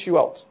and push you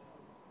out.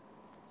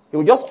 He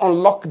will just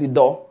unlock the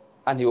door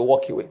and He will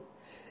walk away.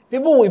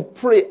 People will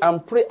pray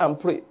and pray and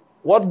pray.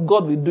 What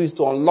God will do is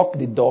to unlock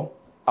the door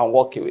and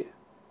walk away.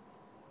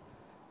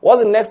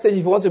 What's the next stage if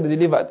He wants to be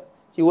delivered?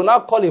 He will now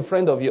call a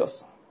friend of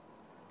yours.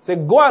 Say,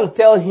 go and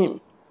tell him,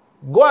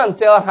 go and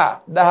tell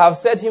her that I have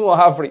set him or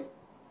her free.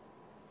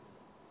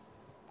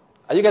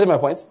 Are you getting my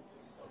point?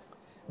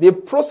 The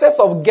process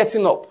of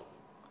getting up,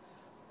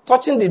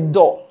 touching the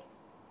door,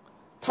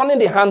 turning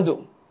the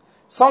handle.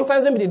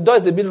 Sometimes maybe the door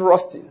is a bit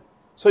rusty.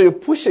 So you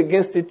push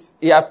against it,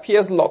 it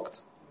appears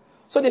locked.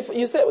 So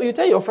you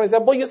tell your friends,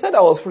 but you said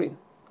I was free.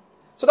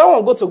 So that one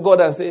will go to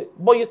God and say,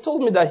 but you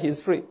told me that He is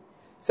free.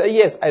 Say,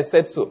 yes, I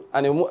said so.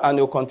 And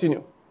he'll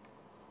continue.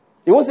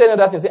 He won't say any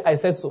other thing. Say, I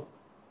said so.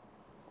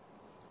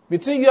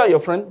 Between you and your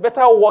friend,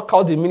 better work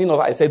out the meaning of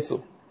I said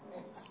so.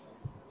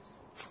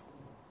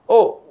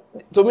 Oh,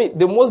 to me,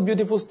 the most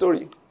beautiful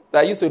story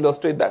that used to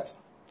illustrate that,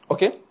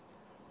 okay,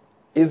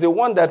 is the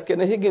one that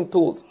Kenneth Hagin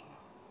told,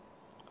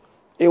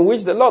 in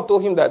which the Lord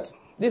told him that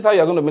this is how you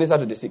are going to minister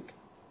to the sick.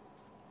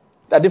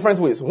 There are different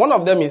ways. One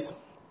of them is,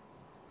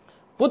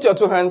 put your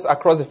two hands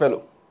across the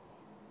fellow.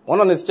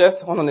 One on his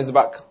chest, one on his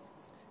back.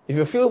 If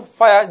you feel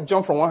fire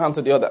jump from one hand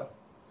to the other,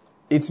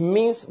 it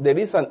means there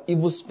is an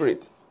evil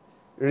spirit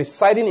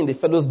residing in the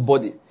fellow's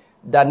body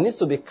that needs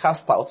to be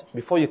cast out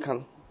before you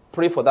can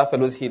pray for that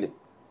fellow's healing.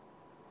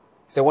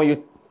 So when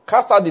you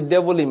cast out the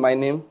devil in my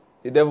name,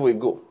 the devil will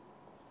go.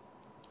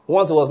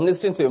 Once he was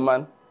ministering to a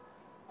man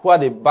who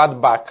had a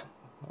bad back.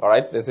 All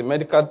right, there's a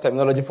medical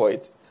terminology for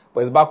it.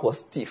 But his back was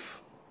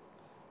stiff.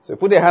 So he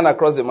put a hand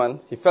across the man.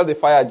 He felt the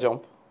fire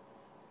jump.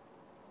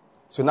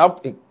 So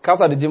now he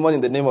cast out the demon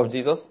in the name of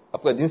Jesus.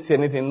 Of course, I didn't see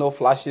anything, no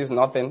flashes,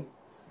 nothing.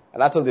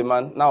 And I told the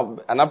man,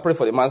 and I prayed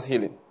for the man's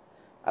healing.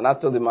 And I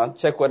told the man,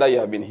 check whether you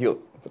have been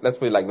healed. Let's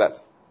put it like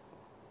that.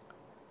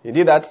 He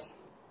did that.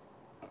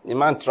 The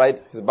man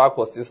tried. His back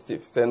was still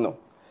stiff. Said no.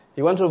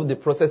 He went through the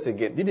process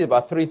again. Did it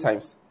about 3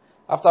 times.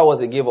 Afterwards,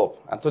 he gave up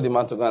and told the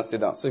man to go and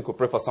sit down so he could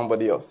pray for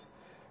somebody else.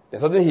 Then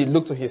suddenly he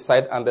looked to his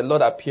side and the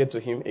Lord appeared to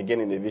him again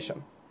in a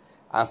vision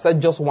and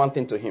said just one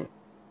thing to him.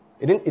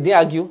 He didn't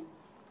argue.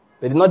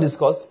 They did not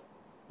discuss.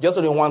 Just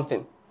only one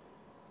thing.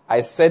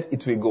 I said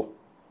it will go.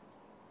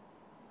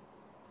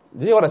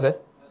 Did you hear what I said?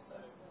 Yes,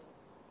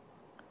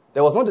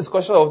 there was no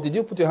discussion of, did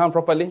you put your hand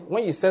properly?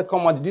 When you said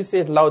come on, did you say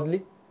it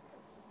loudly?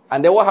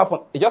 And then what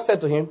happened? He just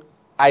said to him,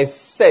 I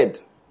said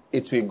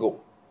it will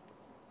go.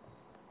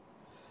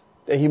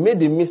 Then he made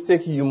the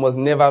mistake you must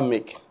never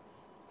make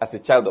as a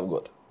child of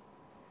God.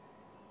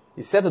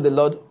 He said to the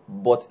Lord,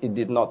 but it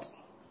did not.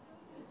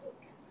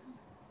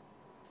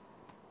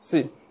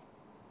 See,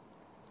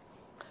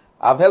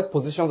 I've held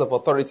positions of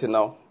authority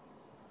now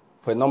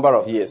for a number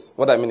of years.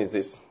 What I mean is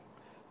this.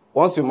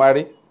 Once you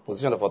marry,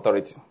 position of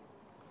authority.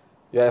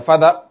 You are a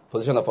father,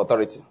 position of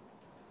authority.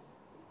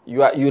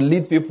 You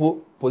lead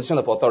people, position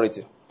of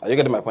authority. Are you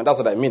getting my point? That's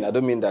what I mean. I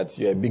don't mean that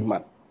you're a big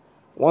man.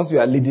 Once you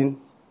are leading,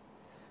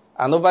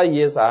 and over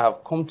years I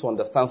have come to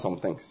understand some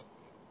things.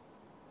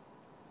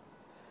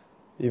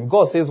 If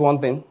God says one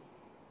thing,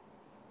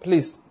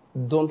 please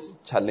don't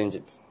challenge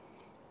it.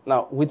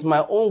 Now, with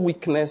my own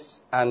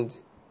weakness and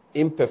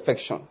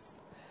imperfections,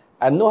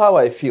 I know how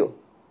I feel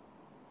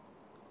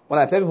when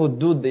I tell people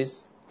do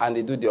this and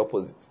they do the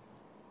opposite.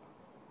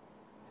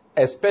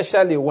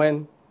 Especially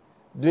when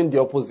doing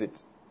the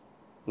opposite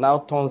now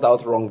turns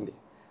out wrongly.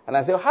 And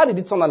I say, how did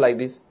it turn out like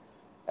this?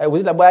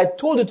 But I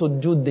told you to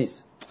do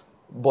this.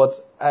 But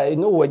I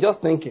know we're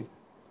just thinking.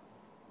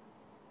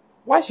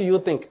 Why should you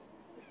think?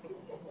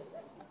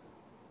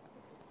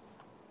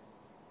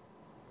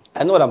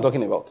 I know what I'm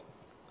talking about.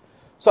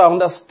 So I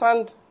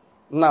understand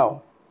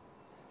now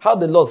how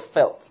the Lord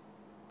felt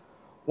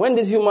when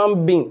this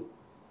human being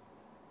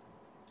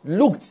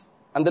looked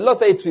and the Lord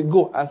said it will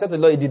go and said to the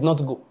Lord it did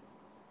not go.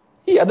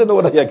 I don't know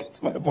whether you get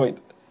my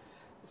point.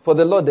 For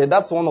the Lord,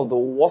 that's one of the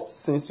worst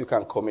sins you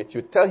can commit.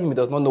 You tell him he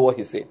does not know what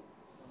he's saying.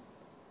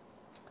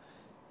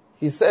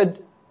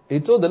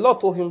 The Lord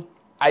told him,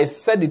 I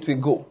said it will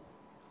go.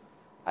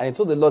 And he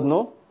told the Lord,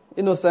 no,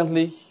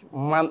 innocently,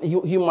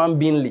 human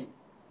beingly.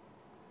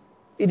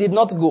 It did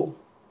not go.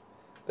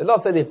 The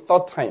Lord said a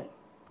third time,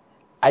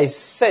 I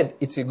said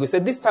it will go. He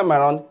said this time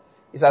around,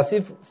 it's as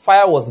if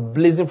fire was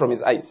blazing from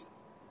his eyes.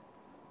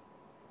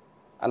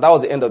 And that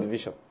was the end of the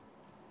vision.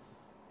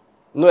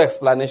 No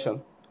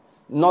explanation.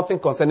 Nothing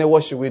concerning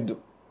what should we do.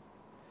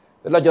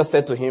 The Lord just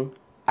said to him,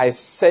 I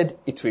said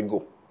it will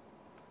go.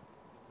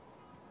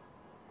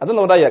 I don't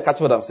know whether you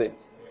catch what I'm saying.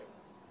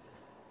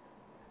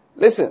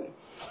 Listen.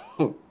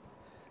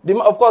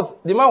 Of course,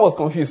 the man was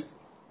confused.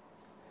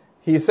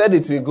 He said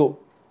it will go.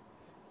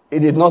 It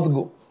did not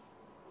go.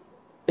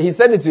 He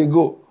said it will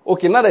go.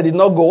 Okay, now that it did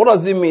not go, what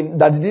does it mean?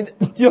 That it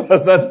did? Do you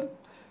understand?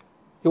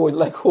 He was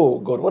like, oh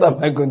God, what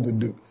am I going to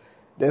do?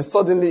 Then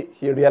suddenly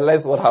he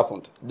realized what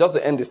happened. Just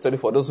to end the story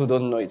for those who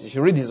don't know it, you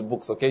should read his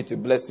books, okay? It will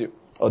bless you.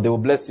 Or they will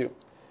bless you.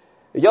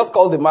 He just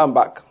called the man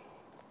back.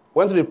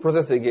 Went through the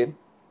process again.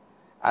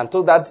 And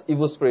told that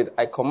evil spirit,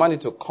 I command you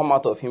to come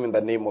out of him in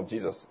the name of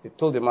Jesus. He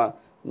told the man,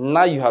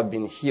 now you have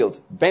been healed.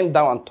 Bend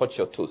down and touch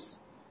your toes.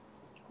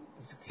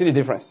 See the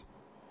difference?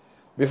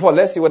 Before,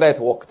 let's see whether it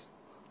worked.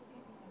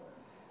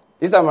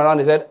 This time around,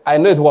 he said, I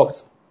know it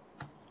worked.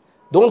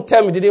 Don't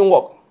tell me it didn't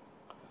work.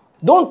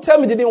 Don't tell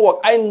me it didn't work.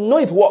 I know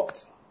it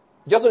worked.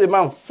 Just so the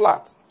man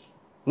flat.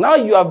 Now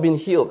you have been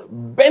healed.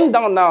 Bend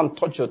down now and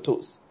touch your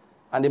toes.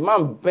 And the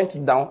man bent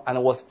it down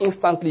and was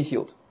instantly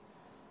healed.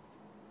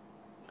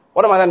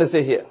 What am I trying to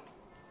say here?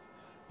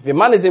 If a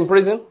man is in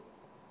prison,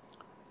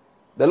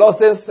 the Lord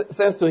says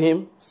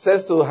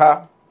to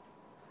her,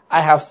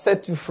 I have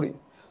set you free.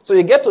 So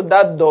you get to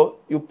that door,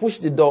 you push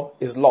the door,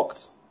 it's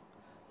locked.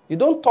 You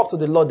don't talk to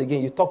the Lord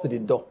again, you talk to the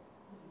door.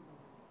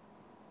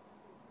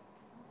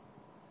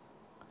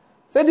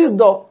 Say, this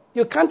door,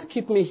 you can't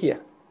keep me here.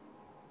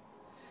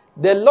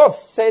 The Lord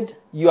said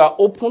you are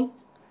open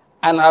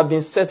and have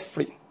been set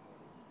free.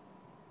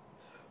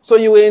 So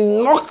you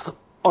will knock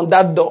on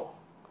that door.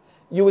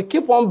 You will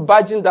keep on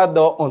badging that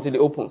door until it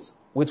opens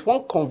with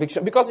one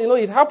conviction. Because,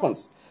 it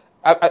happens.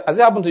 Has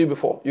it happened to you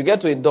before? You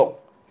get to a door.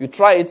 You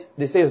try it.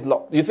 They say it's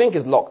locked. You think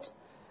it's locked.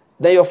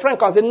 Then your friend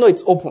comes and says, no,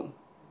 it's open.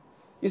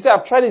 You say,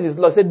 I've tried it. It's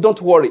locked. Say, don't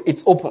worry.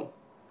 It's open.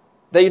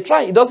 Then you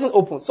try. It doesn't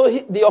open. So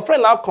your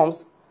friend now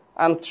comes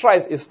and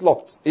tries. It's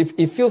locked. If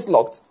it feels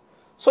locked.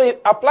 So he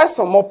applies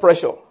some more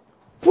pressure.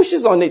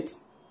 Pushes on it.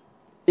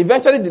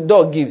 Eventually the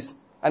door gives.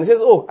 And he says,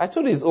 oh, I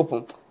told you it's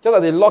open. Just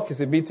that the lock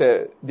is a bit,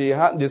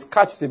 this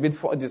catch is a bit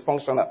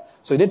dysfunctional.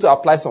 So you need to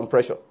apply some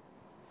pressure.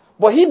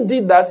 But he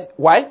did that.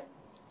 Why?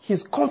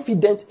 He's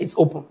confident it's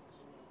open.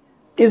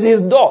 It's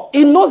his door.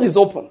 He knows it's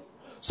open.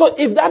 So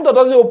if that door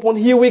doesn't open,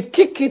 he will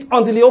kick it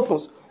until it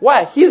opens.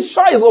 Why? He's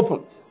sure it's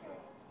open.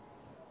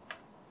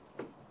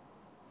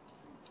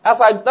 That's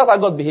how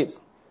God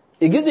behaves.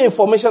 He gives you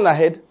information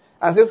ahead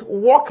and says,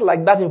 walk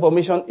like that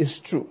information is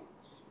true.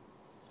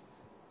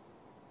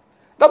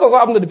 That was what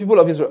happened to the people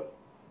of Israel.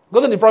 Go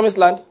to the promised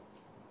land.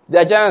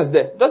 There are giants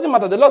there. Doesn't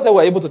matter. The Lord said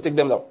we're able to take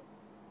them down.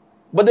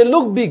 But they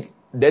look big.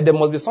 There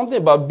must be something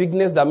about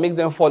bigness that makes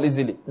them fall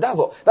easily. That's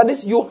all. That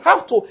is, you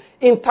have to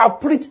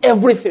interpret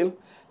everything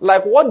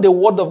like what the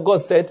word of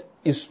God said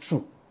is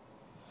true.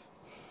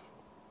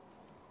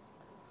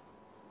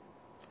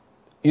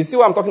 You see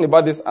why I'm talking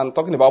about this? I'm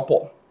talking about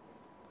Paul.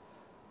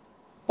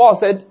 Paul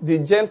said the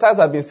Gentiles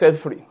have been set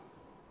free.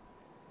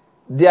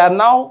 They are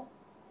now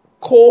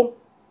co-heirs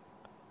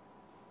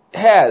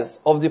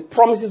of the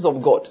promises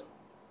of God.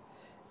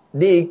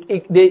 They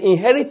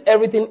inherit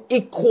everything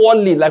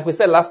equally, like we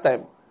said last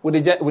time, with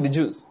the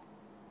Jews.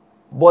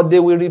 But they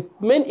will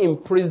remain in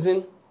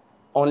prison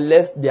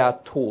unless they are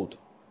told.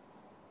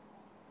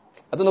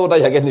 I don't know whether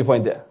you're getting the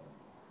point there.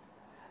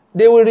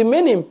 They will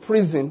remain in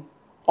prison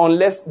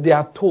unless they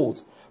are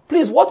told.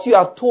 Please, what you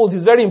are told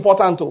is very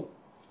important too.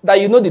 that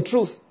you know the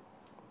truth.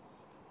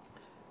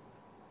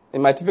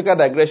 In my typical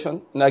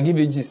digression, and I give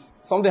you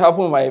gist. Something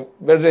happened in my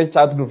brethren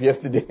chat group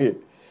yesterday.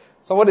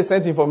 Somebody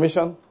sent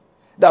information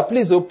that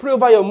please pray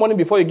over your money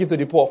before you give to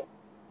the poor.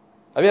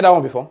 Have you heard that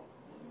one before?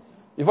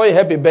 Before you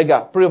help a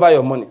beggar, pray over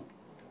your money.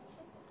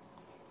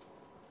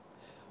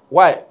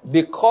 Why?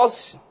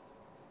 Because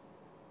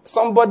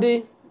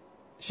somebody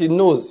she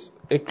knows,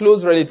 a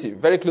close relative,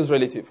 very close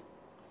relative,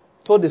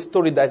 told the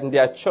story that in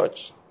their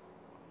church,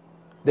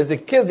 there's a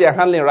case they are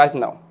handling right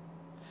now,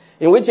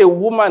 in which a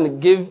woman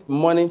gave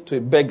money to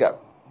a beggar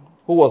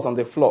who was on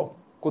the floor,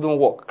 couldn't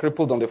walk,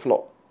 crippled on the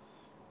floor.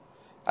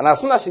 And as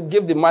soon as she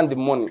gave the man the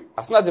money,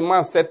 as soon as the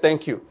man said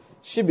thank you,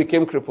 she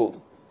became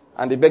crippled.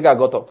 And the beggar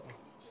got up.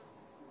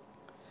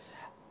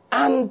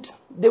 And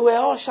they were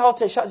all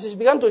shouting. She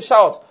began to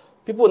shout.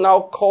 People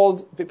now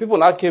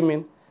came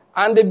in.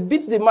 And they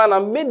beat the man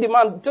and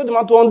told the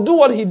man to undo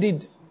what he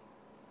did.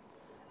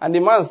 And the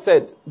man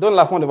said, don't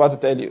laugh, I'm about to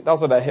tell you.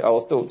 That's what I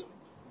was told.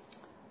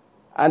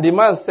 And the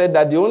man said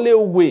that the only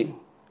way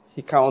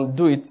he can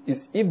undo it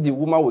is if the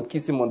woman will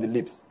kiss him on the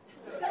lips.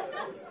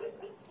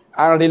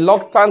 And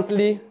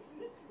reluctantly,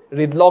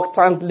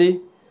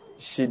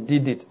 she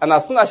did it. And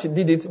as soon as she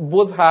did it,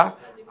 both her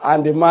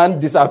and the man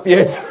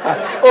disappeared.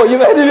 Oh, you've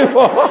heard it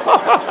before?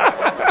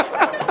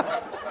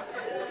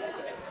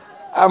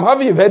 I'm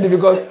happy you've heard it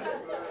because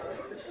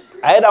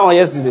I heard that one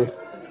yesterday.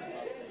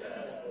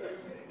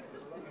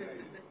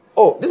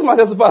 Oh, this must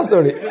be a super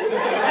story.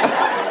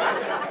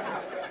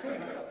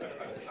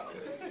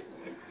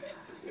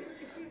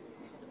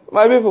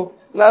 My people,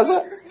 that's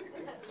what.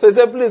 So he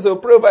said, please,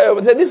 pray over you.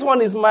 He said, this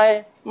one is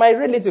my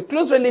relative,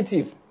 close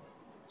relative.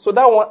 So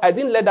that one, I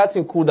didn't let that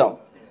thing cool down.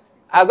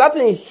 As that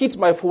thing hit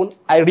my phone,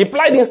 I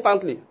replied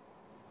instantly.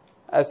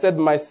 I said,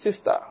 my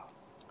sister,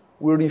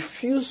 we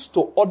refuse to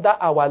order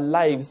our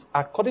lives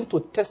according to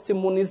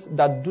testimonies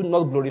that do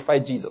not glorify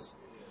Jesus.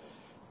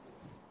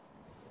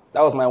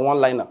 That was my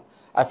one-liner.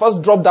 I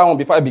first dropped that one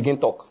before I begin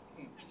talk.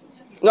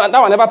 No, that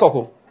one never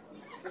talk.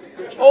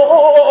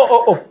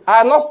 Oh. I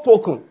have not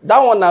spoken. That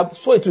one,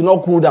 so it will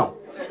not cool down.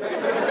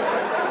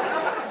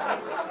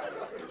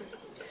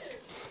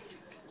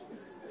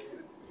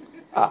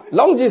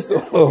 Long gist.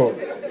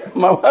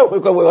 My wife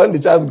will come on the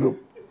chat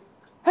group.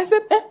 I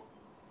said,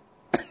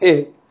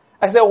 Hey.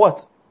 I said,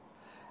 what?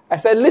 I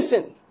said,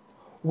 listen,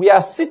 we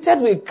are seated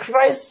with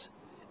Christ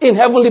in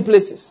heavenly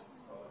places,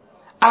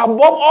 above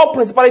all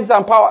principalities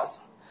and powers.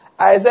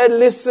 I said,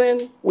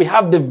 listen, we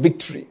have the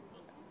victory.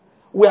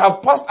 We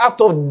have passed out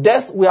of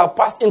death. We have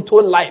passed into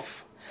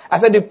life. I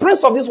said, the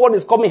prince of this world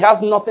is coming. He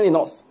has nothing in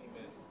us.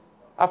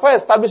 I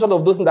first established all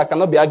of those things that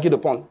cannot be argued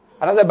upon.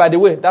 And I said, by the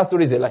way, that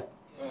story is a lie.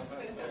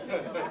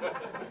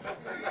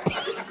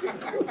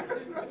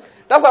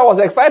 That's why I was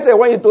excited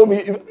when you told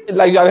me,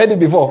 like you have heard it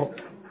before.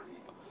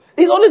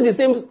 It's only the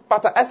same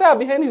pattern. I said, I've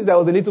been hearing this since I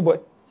was a little boy.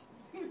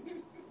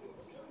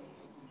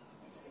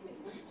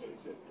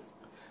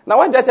 Now,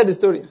 why did I tell the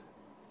story?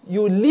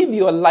 You live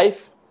your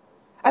life.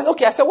 I said,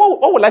 okay. I said,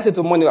 what would I say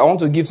to money I want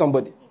to give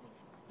somebody?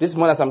 This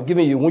money as I'm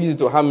giving you, won't use it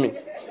to harm me.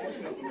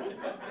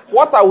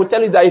 What I will tell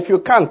you is that if you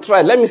can't,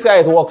 try. Let me see how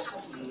it works.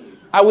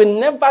 I will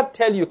never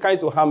tell you can't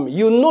to harm me.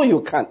 You know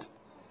you can't.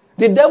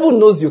 The devil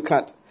knows you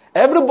can't.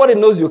 Everybody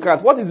knows you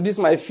can't. What is this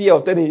my fear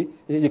of telling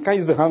you can't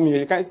use to harm me?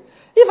 You can't.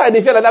 If I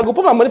didn't feel like that, I go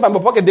put my money in my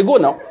pocket, they go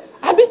now.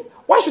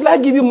 Why should I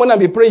give you money and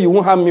be praying you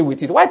won't harm me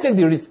with it? Why take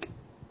the risk?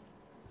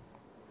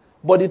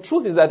 But the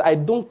truth is that I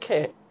don't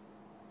care.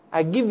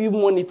 I give you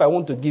money if I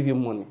want to give you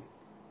money.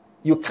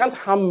 You can't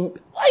harm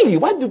me.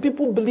 Why do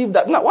people believe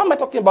that? Now, why am I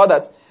talking about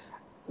that?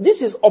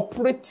 This is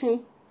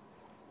operating,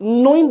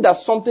 knowing that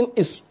something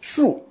is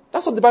true.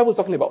 That's what the Bible is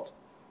talking about.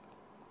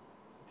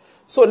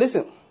 So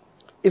listen,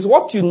 it's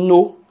what you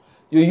know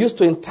you use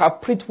to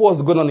interpret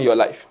what's going on in your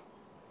life.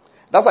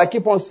 That's why I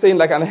keep on saying,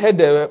 like I heard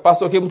the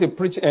pastor came to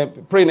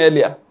praying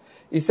earlier.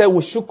 He said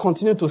we should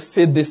continue to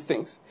say these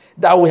things,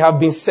 that we have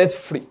been set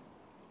free.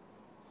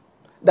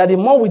 That the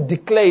more we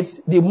declare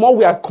it, the more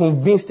we are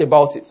convinced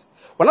about it.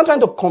 We're not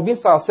trying to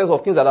convince ourselves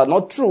of things that are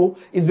not true.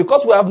 It's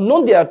because we have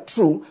known they are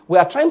true. We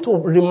are trying to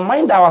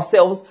remind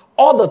ourselves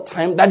all the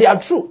time that they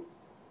are true.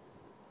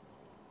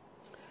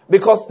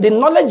 Because the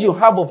knowledge you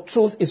have of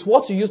truth is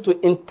what you use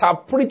to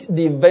interpret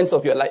the events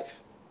of your life.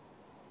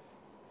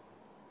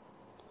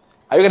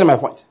 Are you getting my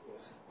point?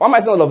 Why am I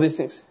saying all of these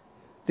things?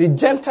 The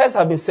Gentiles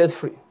have been set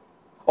free,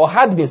 or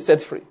had been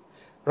set free.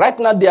 Right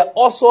now, they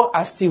also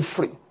are still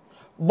free.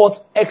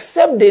 But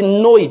except they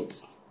know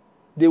it,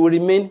 they will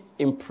remain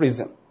in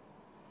prison.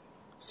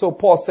 So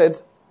Paul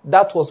said,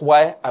 that was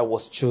why I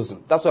was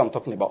chosen. That's what I'm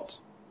talking about.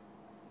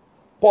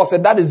 Paul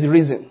said, that is the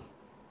reason.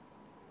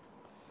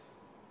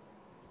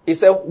 He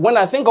said, when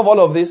I think of all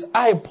of this,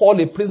 I,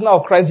 Paul, a prisoner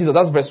of Christ Jesus,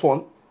 that's verse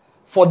 1,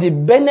 for the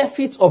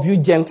benefit of you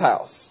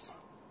Gentiles.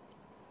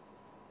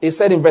 He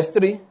said in verse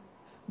 3,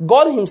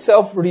 God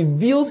himself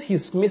revealed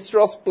his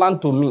mysterious plan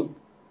to me.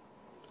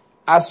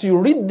 As you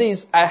read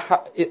this,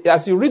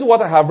 as you read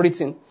what I have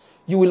written,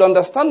 you will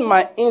understand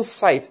my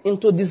insight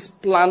into this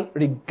plan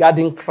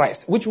regarding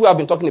Christ, which we have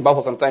been talking about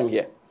for some time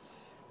here.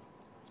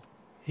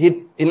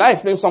 he now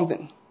explains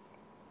something.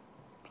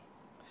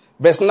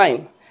 Verse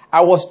 9.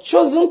 I was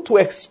chosen to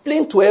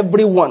explain to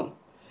everyone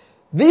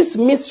this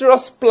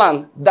mysterious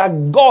plan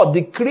that God,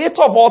 the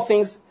creator of all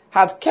things,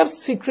 had kept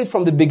secret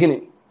from the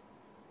beginning.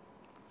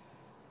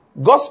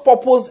 God's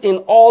purpose in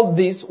all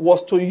this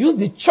was to use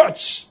the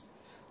church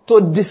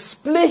to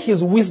display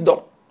his wisdom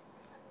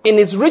in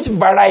its rich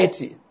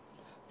variety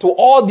to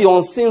all the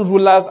unseen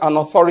rulers and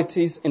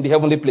authorities in the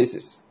heavenly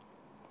places.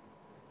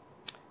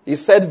 He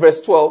said, verse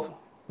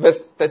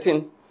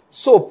 13,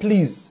 so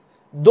please,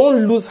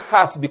 don't lose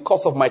heart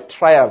because of my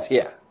trials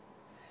here.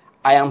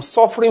 I am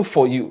suffering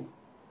for you,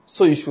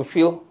 so you should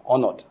feel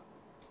honored.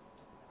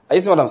 Are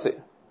you seeing what I'm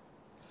saying?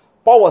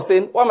 Paul was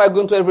saying, why am I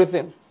going to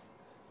everything?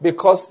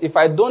 Because if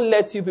I don't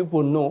let you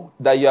people know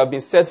that you have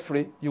been set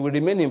free, you will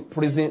remain in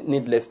prison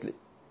needlessly.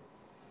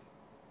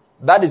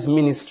 That is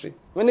ministry.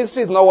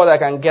 Ministry is not what I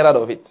can get out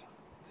of it.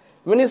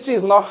 Ministry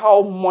is not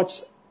how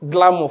much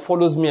glamour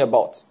follows me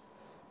about.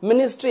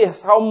 Ministry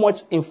is how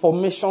much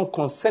information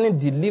concerning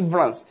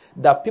deliverance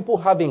that people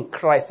have in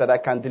Christ that I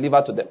can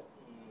deliver to them.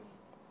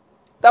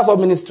 That's what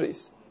ministry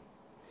is.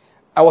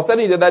 I was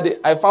telling you the other day,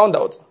 I found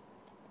out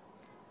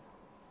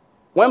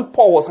when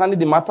Paul was handling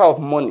the matter of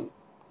money,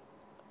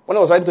 when he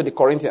was writing to the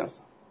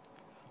Corinthians,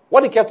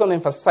 what he kept on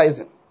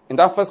emphasizing in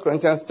that 1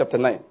 Corinthians chapter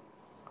 9,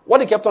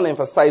 what he kept on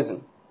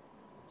emphasizing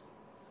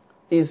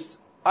is,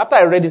 after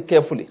I read it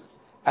carefully,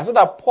 I saw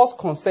that Paul's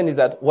concern is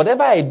that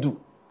whatever I do,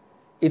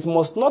 it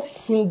must not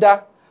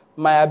hinder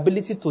my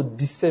ability to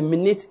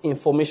disseminate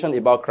information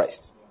about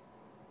Christ.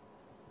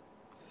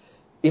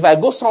 If I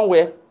go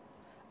somewhere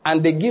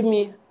and they give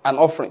me an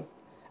offering,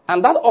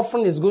 and that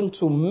offering is going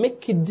to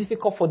make it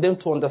difficult for them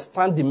to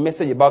understand the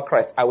message about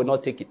Christ, I will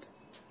not take it.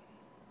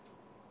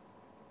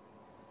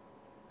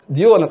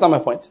 Do you understand my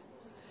point?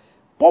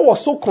 Paul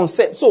was so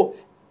concerned. So,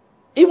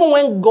 even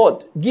when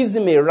God gives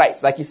him a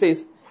right, like he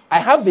says, I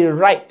have a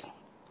right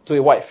to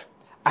a wife.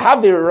 I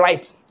have a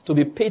right to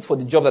be paid for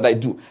the job that I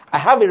do. I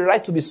have a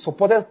right to be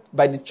supported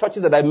by the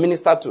churches that I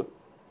minister to.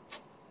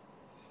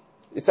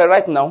 He said,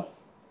 right now,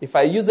 if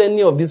I use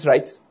any of these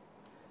rights,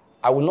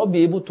 I will not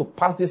be able to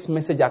pass this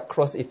message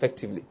across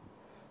effectively.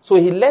 So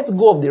he let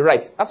go of the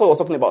rights. That's what I was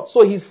talking about.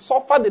 So he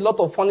suffered a lot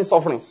of funny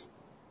sufferings.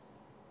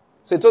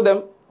 So he told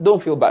them,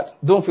 don't feel bad.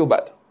 Don't feel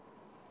bad.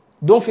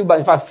 Don't feel bad.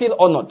 In fact, feel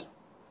honored.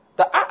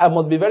 That I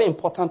must be very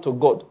important to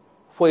God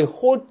for a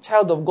whole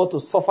child of God to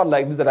suffer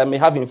like this, that I may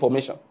have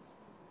information.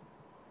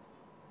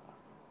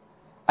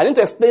 I need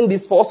to explain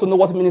this for us to know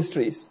what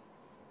ministry is.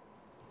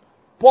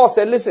 Paul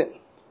said, listen,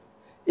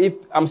 if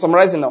I'm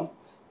summarizing now,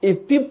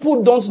 if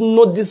people don't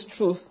know this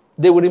truth,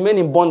 they will remain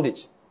in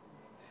bondage.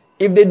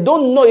 If they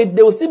don't know it,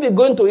 they will still be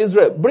going to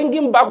Israel,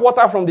 bringing back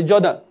water from the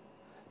Jordan,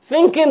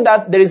 thinking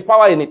that there is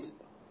power in it.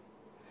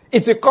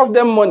 It will cost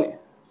them money.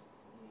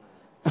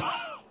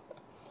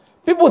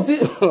 People see,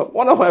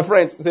 one of my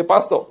friends is a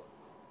pastor.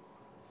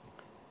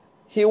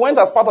 He went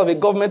as part of a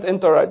government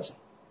entourage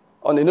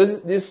on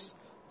this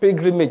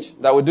pilgrimage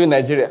that we do in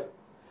Nigeria.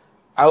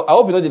 I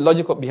hope you know the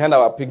logic behind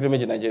our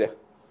pilgrimage in Nigeria.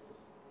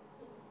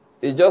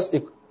 It's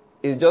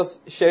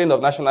just sharing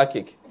of national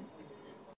cake.